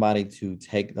 Somebody to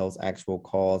take those actual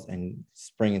calls and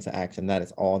spring into action. That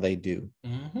is all they do.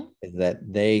 Is that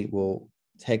they will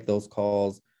take those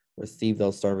calls, receive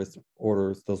those service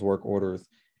orders, those work orders,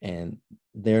 and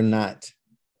they're not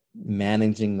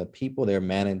managing the people, they're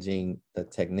managing the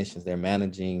technicians, they're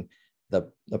managing the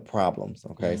problems.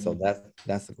 Okay. So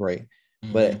that's great.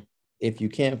 But if you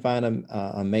can't find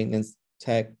a maintenance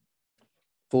tech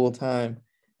full-time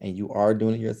and you are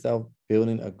doing it yourself,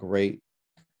 building a great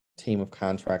team of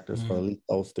contractors for at least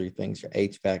those three things: your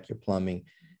HVAC, your plumbing,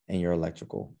 and your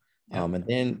electrical. And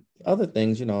then other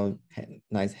things,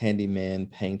 nice handyman,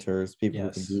 painters, people who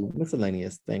can do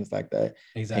miscellaneous things like that.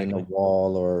 Exactly. Painting a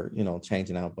wall or,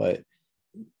 changing out. But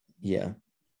yeah,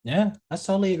 I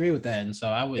totally agree with that. And so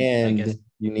I guess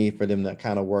you need for them to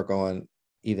kind of work on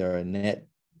either a net.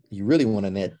 You really want a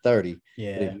net 30.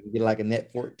 Yeah. But if you get like a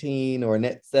net 14 or a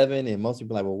net 7, and most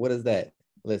people are like, well, what is that?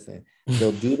 Listen,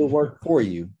 they'll do the work for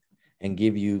you and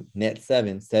give you net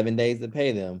 7 days to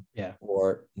pay them. Yeah.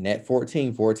 Or net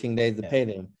 14 days to pay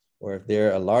them. Or if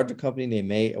they're a larger company, they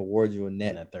may award you a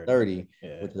net 30,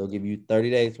 which they'll give you 30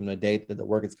 days from the date that the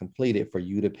work is completed for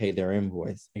you to pay their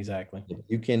invoice. Exactly. If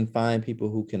you can find people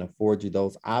who can afford you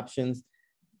those options,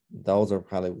 those are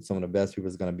probably some of the best people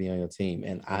that's going to be on your team.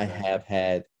 And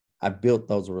I built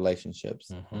those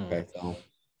relationships. Okay. So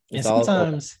it's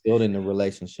sometimes building the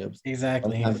relationships.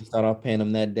 Exactly. Sometimes you start off paying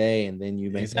them that day, and then you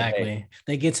may say, hey,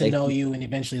 they get to know you, and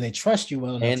eventually they trust you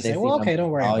well enough to say, well, okay,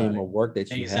 don't worry about it. Volume of work that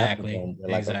you have.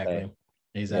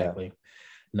 Exactly.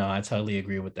 No, I totally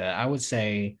agree with that. I would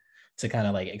say, to kind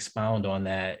of like expound on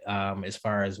that, as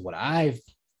far as what I've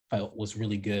felt was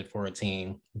really good for a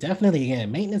team, definitely, again,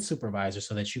 maintenance supervisor,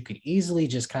 so that you could easily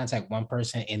just contact one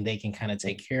person and they can kind of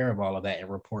take care of all of that and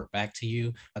report back to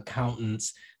you.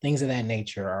 Accountants, things of that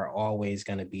nature are always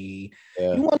going to be,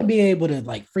 you want to be able to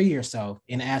like free yourself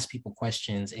and ask people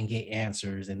questions and get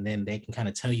answers, and then they can kind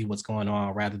of tell you what's going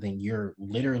on, rather than you're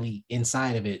literally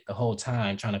inside of it the whole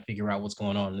time trying to figure out what's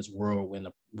going on in this world when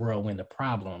whirlwind of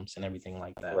problems and everything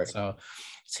like that. Correct. So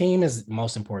team is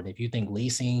most important. If you think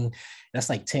leasing, that's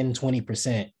like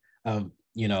 10-20% of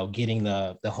getting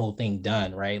the whole thing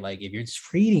done, right? Like if you're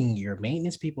treating your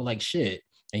maintenance people like shit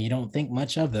and you don't think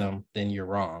much of them, then you're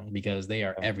wrong, because they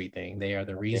are everything. They are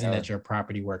the reason that your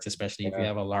property works, especially if you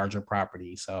have a larger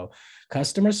property. So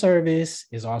customer service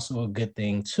is also a good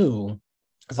thing too,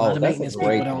 because a lot of maintenance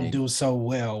people don't do so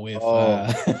well with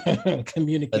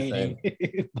communicating.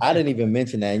 Listen, I didn't even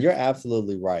mention that. And you're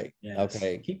absolutely right. Yes.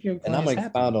 Okay. Keep your and I'm going to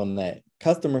expound on that.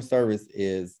 Customer service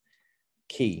is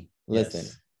key. Listen,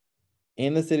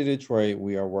 in the city of Detroit,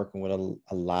 we are working with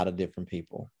a lot of different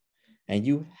people, and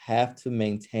you have to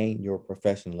maintain your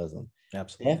professionalism.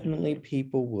 Absolutely. Definitely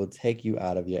people will take you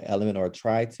out of your element or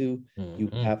try to. You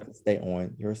have to stay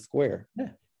on your square. Yeah.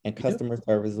 And customer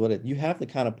service is what you have to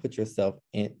kind of put yourself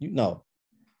in,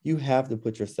 you have to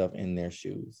put yourself in their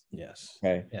shoes. Yes.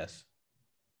 Okay. Yes.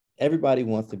 Everybody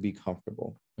wants to be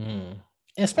comfortable.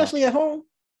 Especially at home.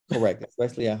 Correct.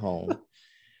 Especially at home.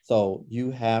 So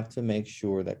you have to make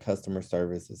sure that customer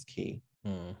service is key.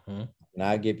 And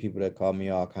I get people that call me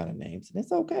all kind of names, and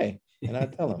it's okay. And I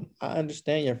tell them, I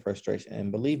understand your frustration.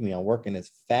 And believe me, I'm working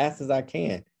as fast as I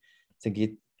can to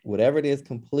get whatever it is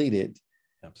completed.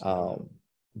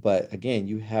 But again,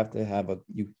 you have to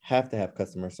have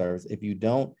customer service. If you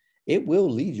don't, it will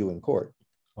lead you in court.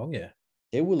 Oh yeah.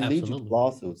 It will lead you to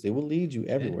lawsuits. It will lead you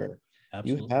everywhere.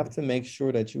 You have to make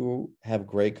sure that you have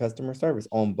great customer service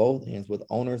on both ends with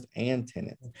owners and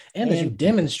tenants. And that you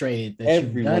demonstrated that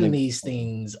you've done these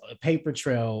things, a paper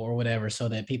trail or whatever, so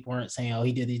that people aren't saying, oh,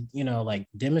 he did it, like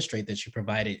demonstrate that you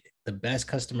provided the best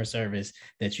customer service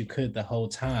that you could the whole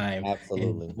time.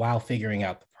 Absolutely. While figuring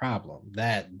out the problem.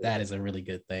 That is a really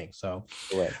good thing. So,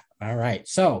 correct. All right.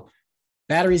 So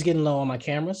battery's getting low on my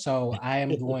camera, so I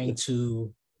am going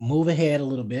to move ahead a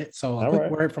little bit. So a quick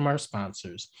word from our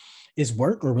sponsors. Is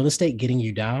work or real estate getting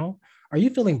you down? Are you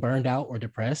feeling burned out or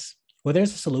depressed? Well,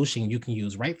 there's a solution you can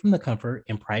use right from the comfort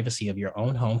and privacy of your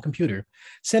own home computer.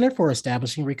 Center for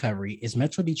Establishing Recovery is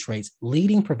Metro Detroit's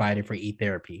leading provider for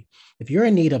e-therapy. If you're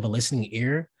in need of a listening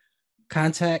ear,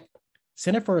 contact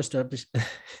Center for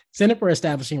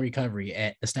Establishing Recovery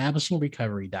at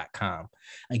establishingrecovery.com.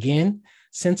 Again,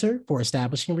 Center for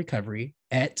Establishing Recovery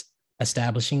at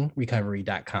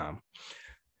establishingrecovery.com.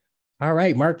 All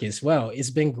right, Marcus. Well, it's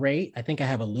been great. I think I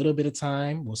have a little bit of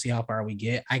time. We'll see how far we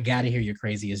get. I got to hear your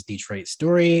craziest Detroit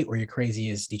story or your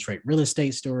craziest Detroit real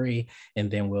estate story, and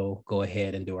then we'll go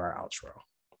ahead and do our outro.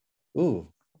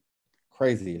 Ooh,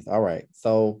 craziest. All right.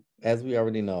 So as we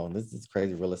already know, this is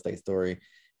crazy real estate story.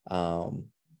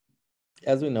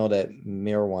 As we know that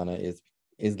marijuana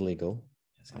is legal.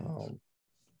 I'm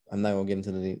not going to get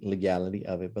into the legality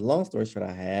of it, but long story short,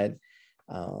 I had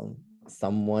a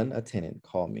tenant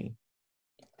called me.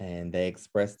 And they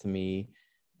expressed to me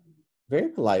very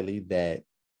politely that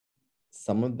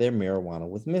some of their marijuana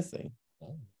was missing.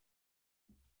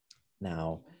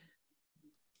 Now,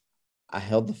 I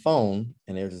held the phone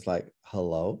and they were just like,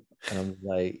 hello? And I'm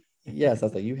like, yes. I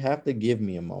was like, you have to give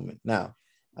me a moment. Now,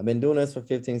 I've been doing this for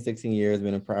 15, 16 years,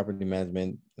 been in property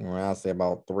management around, say,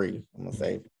 about 3. I'm going to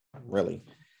say, really.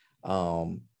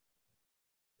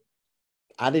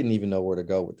 I didn't even know where to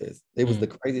go with this. It was the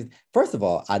craziest. First of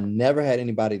all, I never had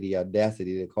anybody the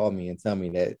audacity to call me and tell me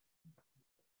that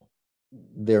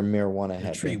their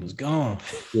marijuana was gone.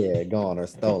 Yeah, gone or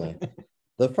stolen.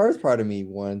 The first part of me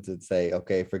wanted to say,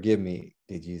 okay, forgive me.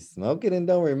 Did you smoke it and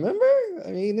don't remember? I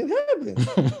mean, it happened.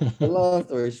 The long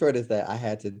story short is that I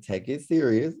had to take it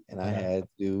serious and I had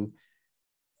to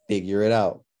figure it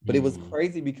out. But it was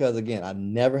crazy because, again, I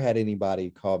never had anybody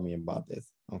call me about this.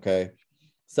 Okay.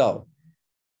 So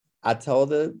I told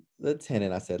the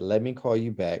tenant, I said, let me call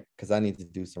you back because I need to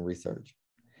do some research.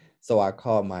 So I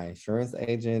called my insurance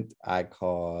agent. I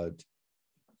called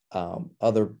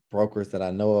other brokers that I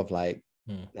know of, like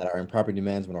that are in property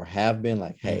management or have been,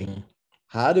 like, hey,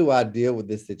 how do I deal with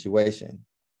this situation?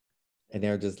 And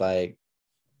they're just like,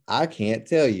 I can't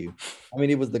tell you. I mean,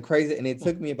 it was the crazy, and it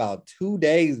took me about 2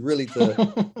 days really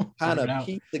to kind of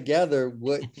piece together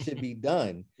what should be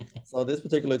done. So this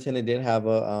particular tenant did have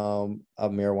a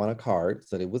marijuana card,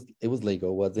 so it was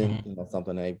legal. It wasn't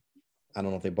something I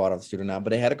don't know if they bought off the street or not, but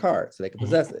they had a card so they could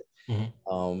possess it.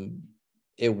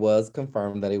 It was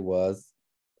confirmed that it was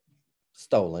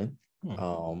stolen.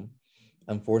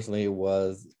 Unfortunately, it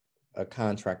was a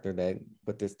contractor that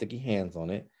put their sticky hands on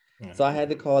it. So I had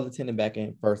to call the tenant back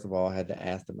in. First of all, I had to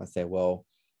ask them. I said, well,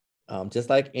 just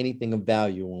like anything of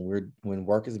value, when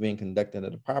work is being conducted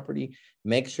at a property,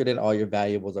 make sure that all your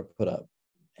valuables are put up.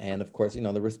 And of course,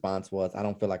 the response was, I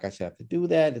don't feel like I should have to do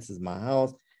that. This is my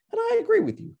house. And I agree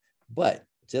with you. But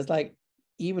just like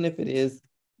even if it is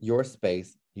your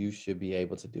space, you should be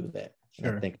able to do that.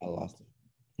 Sure. I think I lost it.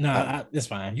 No, it's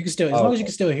fine. You can still, as long as you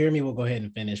can still hear me, we'll go ahead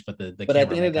and finish. But the at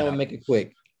the end of the day, we'll make it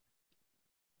quick.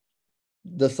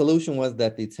 The solution was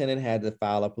that the tenant had to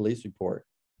file a police report.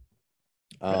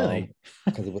 Really?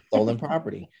 Because it was stolen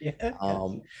property. Yeah.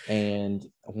 And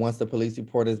once the police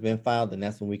report has been filed, then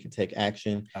that's when we can take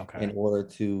action in order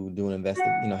to do an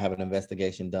have an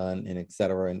investigation done and et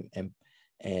cetera.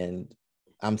 And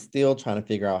I'm still trying to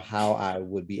figure out how I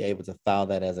would be able to file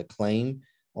that as a claim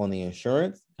on the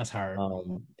insurance. That's hard.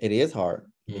 It is hard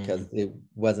because it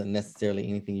wasn't necessarily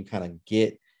anything you kind of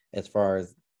get as far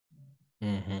as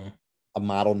a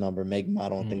model number, make,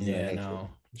 model, and things of that nature. No,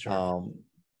 sure.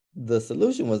 The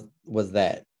solution was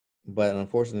that, but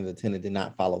unfortunately, the tenant did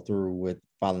not follow through with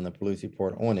filing a police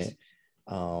report on it.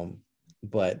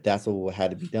 But that's what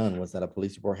had to be done, was that a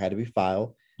police report had to be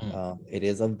filed. It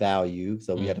is of value,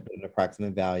 so we had to put an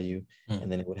approximate value, and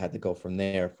then it would have to go from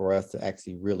there for us to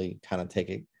actually really kind of take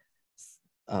it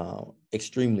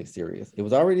extremely serious. It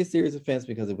was already a serious offense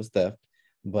because it was theft,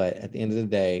 but at the end of the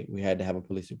day, we had to have a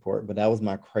police report. But that was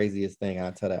my craziest thing.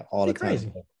 I tell that all the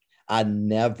time. I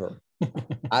never,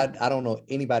 I don't know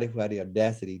anybody who had the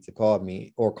audacity to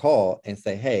call and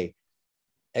say, hey,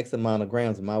 X amount of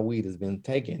grams of my weed has been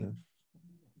taken.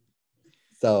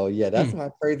 So yeah, that's my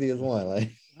craziest one.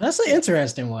 Like, that's an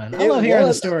interesting one. I love hearing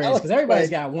the stories because everybody's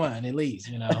got one at least,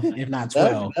 if not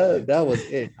 12. That was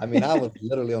it. I mean, I was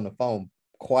literally on the phone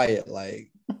quiet,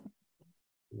 like,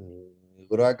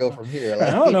 where do I go from here? Like,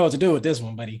 I don't know what to do with this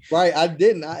one, buddy. Right, I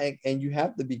didn't. And you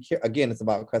have to be careful. Again, it's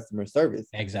about customer service.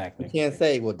 Exactly. You can't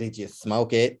say, well, did you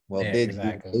smoke it? Well, did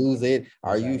you lose it?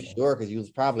 Are you sure? Because you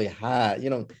was probably high.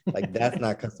 Like, that's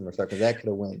not customer service. That could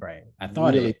have went right. I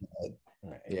thought really bad.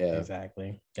 Right. Yeah,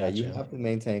 exactly. Gotcha. You have to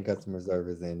maintain customer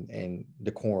service and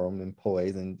decorum and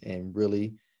poise and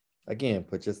really, again,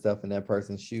 put yourself in that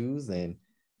person's shoes, and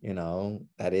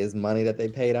that is money that they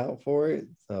paid out for it.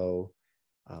 So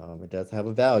it does have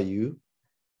a value,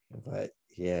 but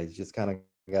yeah, you just kind of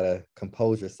gotta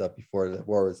compose yourself before the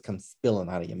words come spilling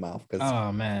out of your mouth.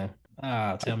 Oh man,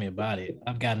 tell me about it.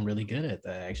 I've gotten really good at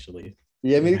that, actually.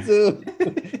 Yeah, me too.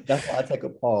 That's why I take a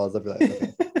pause. I'll be like,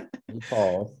 okay,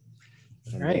 pause.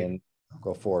 And then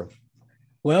go forth.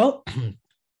 Well,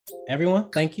 everyone,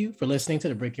 thank you for listening to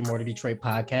the Brick and Mortar Detroit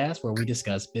podcast, where we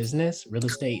discuss business, real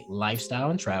estate,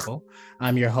 lifestyle, and travel.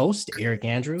 I'm your host, Eric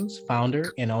Andrews,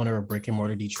 founder and owner of Brick and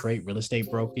Mortar Detroit Real Estate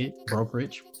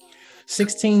Brokerage.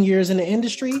 16 years in the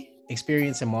industry,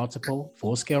 experience in multiple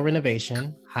full-scale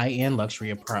renovation, high-end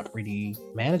luxury property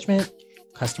management,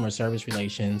 customer service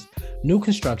relations, new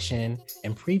construction,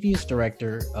 and previous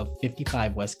director of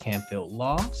 55 West Canfield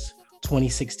Lofts,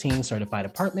 2016 certified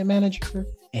apartment manager,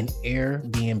 and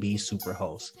Airbnb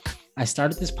superhost. I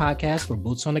started this podcast for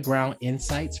boots on the ground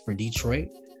insights for Detroit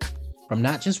from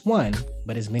not just one,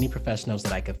 but as many professionals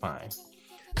that I could find.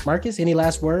 Marcus, any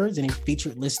last words, any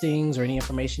featured listings, or any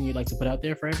information you'd like to put out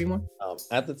there for everyone?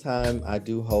 At the time,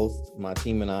 my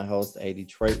team and I host a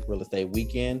Detroit Real Estate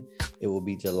Weekend. It will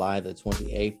be July the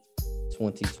 28th,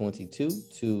 2022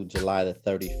 to July the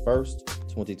 31st,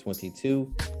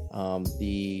 2022.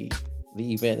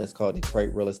 The event is called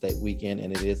Detroit Real Estate Weekend,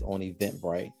 and it is on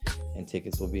Eventbrite, and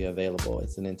tickets will be available.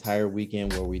 It's an entire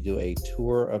weekend where we do a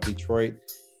tour of Detroit,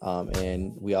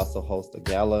 and we also host a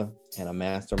gala and a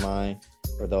mastermind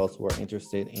for those who are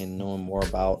interested in knowing more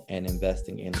about and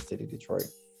investing in the city of Detroit.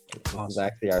 Awesome. This is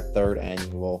actually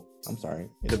our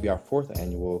it'll be our fourth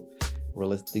annual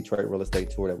Detroit Real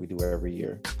Estate Tour that we do every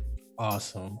year.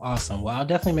 Awesome. Well, I'll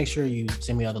definitely make sure you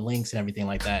send me all the links and everything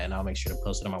like that, and I'll make sure to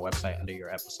post it on my website under your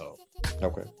episode.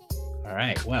 Okay. All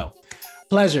right. Well,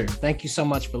 pleasure. Thank you so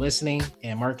much for listening.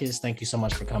 And Marcus, thank you so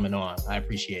much for coming on. I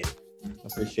appreciate it. I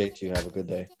appreciate you. Have a good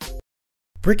day.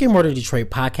 Brick and Mortar Detroit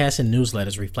podcasts and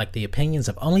newsletters reflect the opinions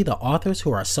of only the authors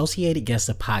who are associated guests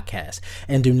of podcasts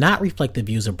and do not reflect the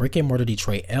views of Brick and Mortar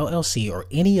Detroit LLC or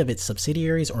any of its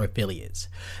subsidiaries or affiliates.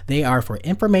 They are for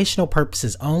informational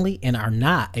purposes only and are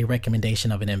not a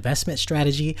recommendation of an investment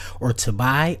strategy or to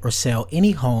buy or sell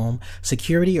any home,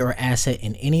 security, or asset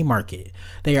in any market.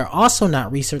 They are also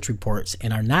not research reports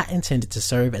and are not intended to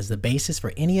serve as the basis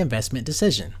for any investment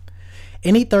decision.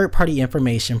 Any third-party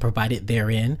information provided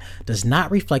therein does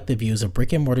not reflect the views of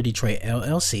Brick and Mortar Detroit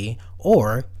LLC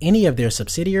or any of their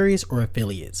subsidiaries or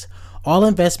affiliates. All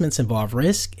investments involve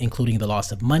risk, including the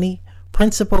loss of money,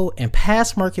 principal, and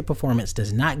past market performance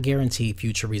does not guarantee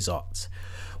future results.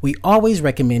 We always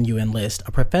recommend you enlist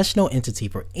a professional entity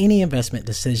for any investment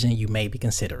decision you may be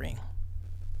considering.